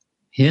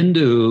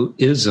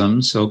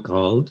Hinduism,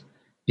 so-called,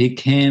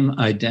 became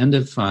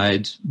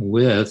identified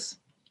with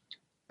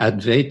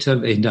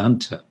Advaita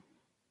Vedanta.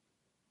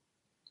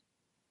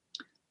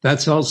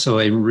 That's also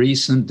a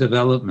recent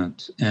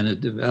development, and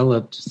it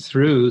developed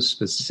through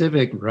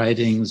specific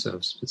writings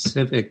of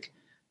specific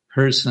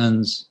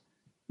persons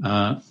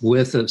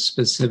with a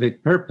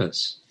specific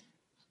purpose.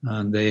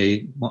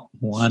 They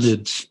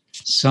wanted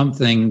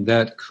something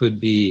that could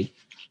be,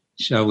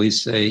 shall we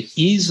say,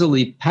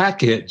 easily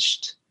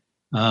packaged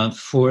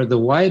for the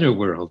wider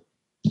world.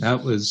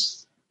 That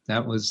was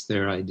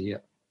their idea.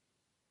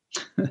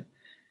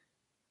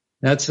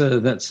 There's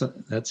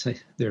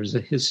a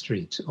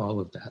history to all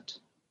of that.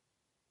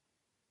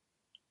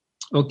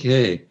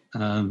 Okay,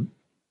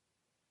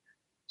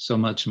 so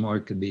much more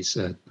could be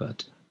said,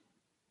 but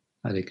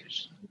Hare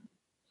Krishna.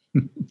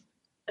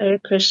 Hare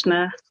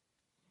Krishna.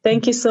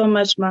 Thank you so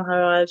much,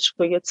 Maharaj,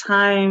 for your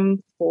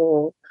time,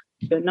 for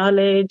your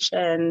knowledge,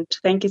 and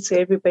thank you to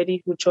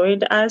everybody who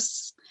joined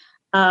us.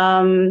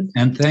 And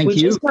thank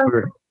you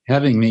for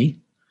having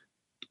me.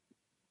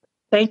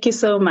 Thank you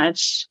so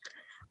much.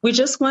 We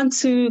just want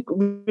to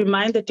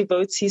remind the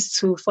devotees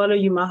to follow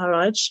you,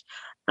 Maharaj.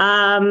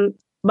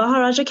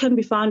 Maharaja can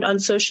be found on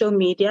social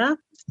media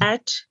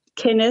at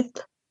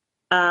Kenneth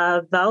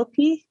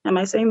Valpi. Am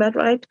I saying that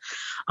right?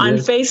 On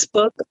Yes.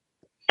 Facebook,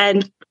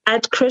 and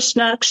at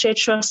Krishna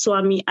Kshetra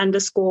Swami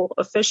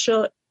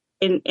 _official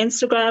in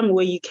Instagram,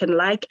 where you can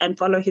like and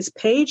follow his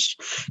page.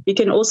 You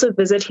can also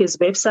visit his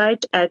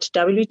website at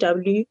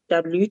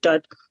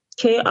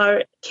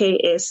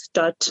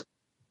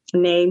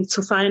www.krks.name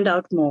to find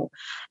out more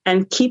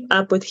and keep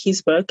up with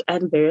his work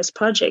and various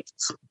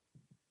projects.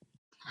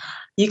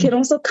 You can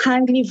also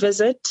kindly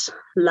visit,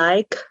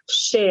 like,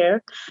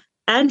 share,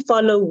 and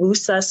follow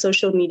WUSA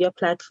social media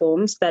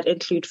platforms that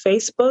include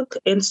Facebook,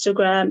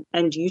 Instagram,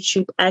 and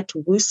YouTube at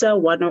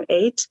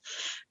WUSA108.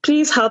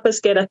 Please help us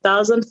get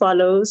 1,000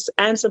 follows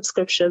and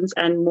subscriptions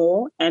and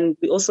more. And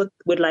we also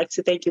would like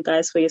to thank you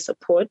guys for your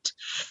support.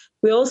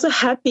 We're also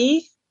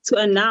happy to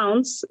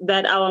announce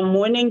that our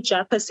morning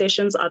Japa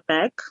sessions are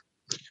back.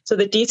 So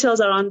the details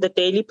around the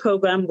daily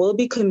program will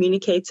be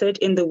communicated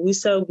in the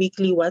WUSA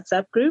weekly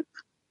WhatsApp group.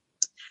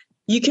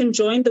 You can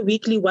join the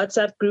weekly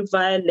WhatsApp group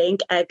via link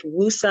at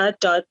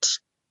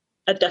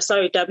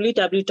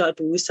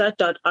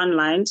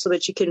www.wusa.online so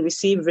that you can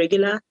receive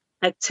regular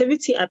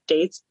activity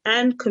updates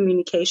and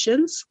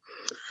communications.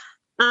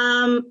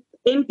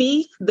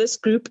 This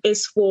group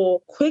is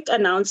for quick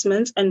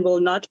announcements and will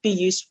not be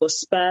used for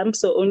spam.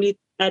 So only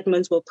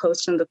admins will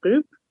post in the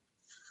group.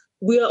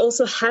 We are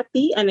also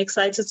happy and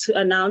excited to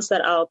announce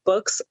that our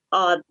books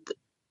are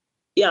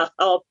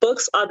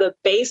the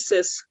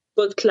Basis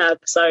Book Club,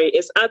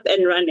 is up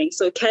and running.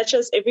 So catch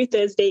us every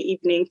Thursday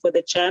evening for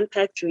the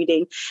jam-packed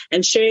reading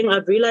and sharing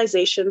our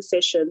realization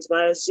sessions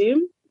via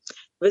Zoom.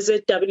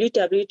 Visit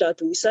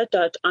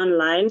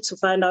www.wusa.online to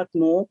find out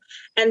more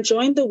and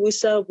join the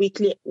Wusa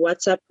weekly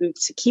WhatsApp group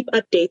to keep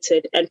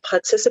updated and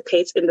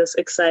participate in this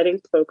exciting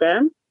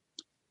program.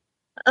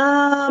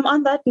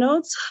 On that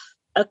note,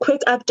 a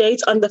quick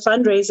update on the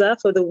fundraiser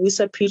for the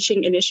Wusa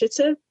Preaching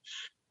Initiative.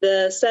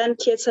 The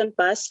Sankirtan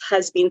bus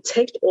has been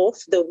ticked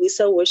off the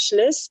Wusa wish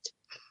list.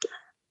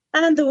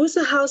 And the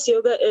Wusa House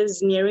Yoga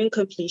is nearing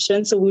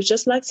completion. So we'd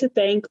just like to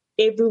thank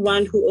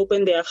everyone who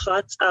opened their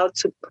hearts out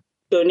to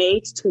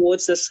donate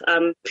towards this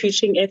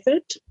preaching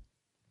effort.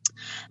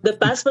 The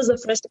bus was the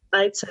first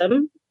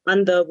item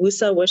on the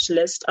Wusa wish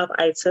list of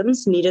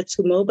items needed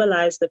to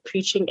mobilize the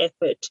preaching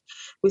effort.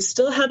 We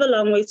still have a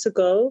long way to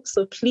go,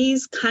 so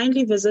please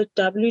kindly visit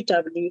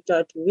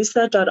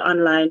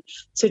www.wusa.online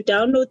to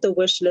download the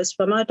wish list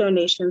from our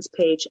donations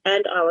page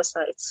and our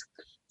sites.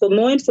 For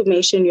more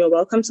information, you're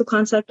welcome to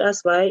contact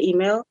us via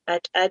email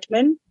at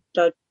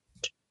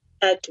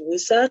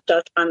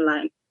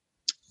admin@wusa.online.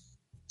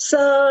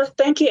 So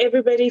thank you,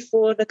 everybody,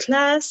 for the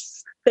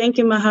class. Thank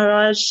you,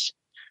 Maharaj.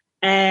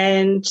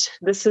 And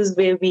this is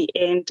where we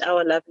end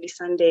our lovely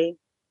Sunday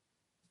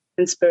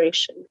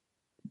inspiration.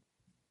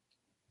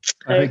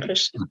 Hare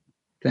Krishna.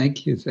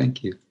 Thank you.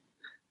 Thank you.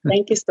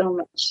 Thank you so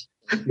much.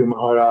 Thank you,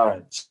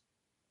 Maharaj.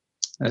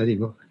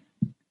 Haribol.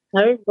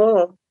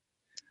 Haribol.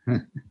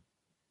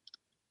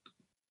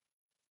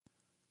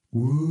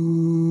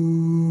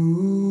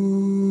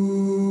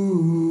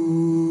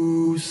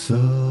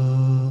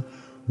 Wusa,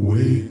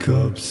 wake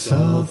up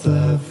South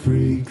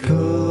Africa.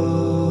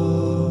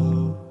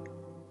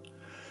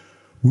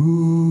 Wusa,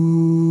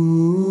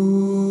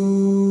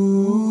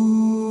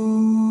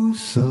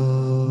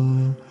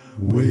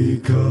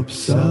 wake up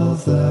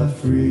South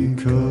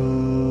Africa.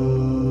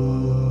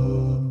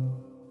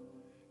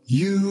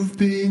 You've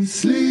been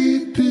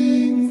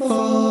sleeping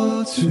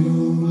far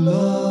too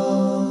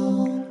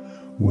long.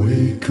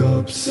 Wake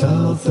up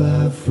South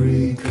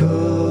Africa.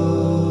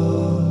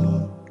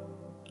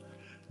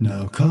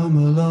 Now come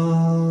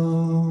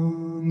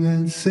along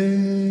and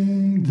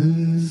sing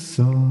this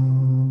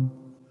song.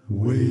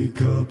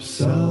 Wake up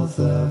South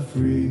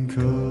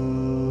Africa.